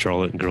you here in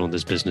Charlotte and growing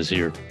this business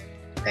here.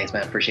 Thanks,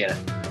 man. Appreciate it.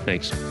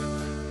 Thanks.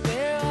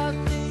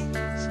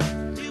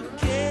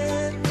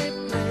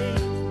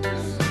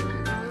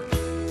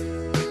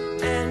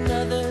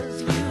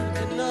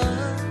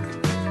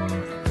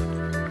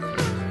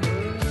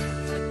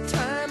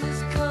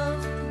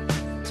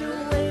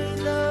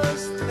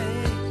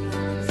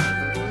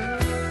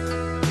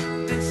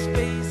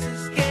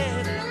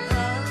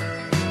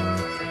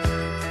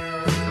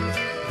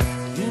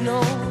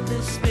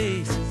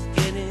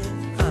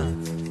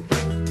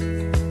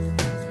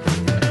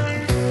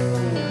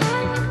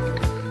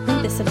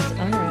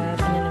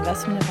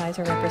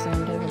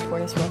 Representative of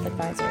Portis Wealth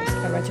Advisors,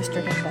 a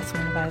registered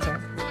investment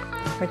advisor.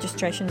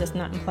 Registration does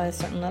not imply a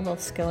certain level of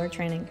skill or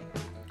training.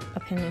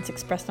 Opinions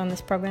expressed on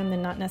this program do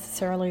not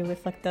necessarily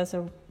reflect those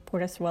of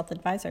Portis Wealth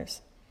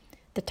Advisors.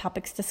 The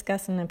topics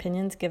discussed and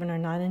opinions given are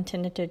not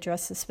intended to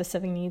address the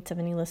specific needs of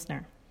any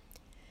listener.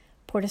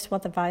 Portis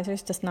Wealth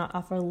Advisors does not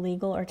offer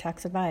legal or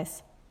tax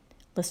advice.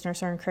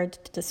 Listeners are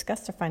encouraged to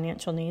discuss their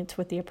financial needs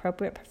with the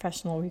appropriate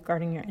professional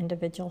regarding your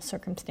individual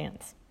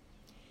circumstance.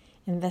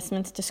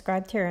 Investments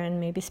described herein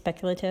may be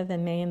speculative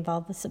and may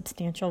involve a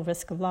substantial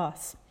risk of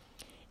loss.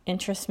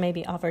 Interest may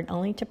be offered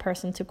only to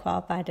persons who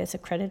qualified as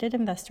accredited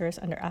investors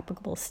under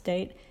applicable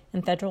state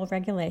and federal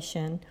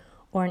regulation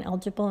or an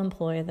eligible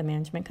employee of the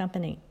management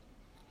company.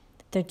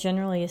 There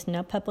generally is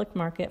no public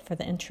market for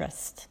the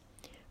interest.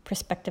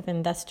 Prospective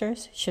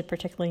investors should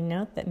particularly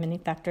note that many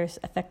factors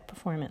affect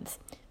performance,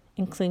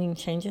 including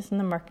changes in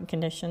the market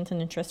conditions and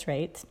interest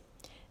rates,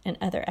 and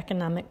other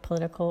economic,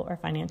 political, or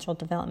financial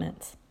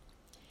developments.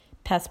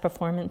 Past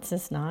performance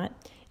is not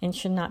and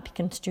should not be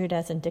construed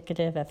as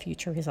indicative of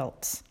future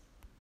results.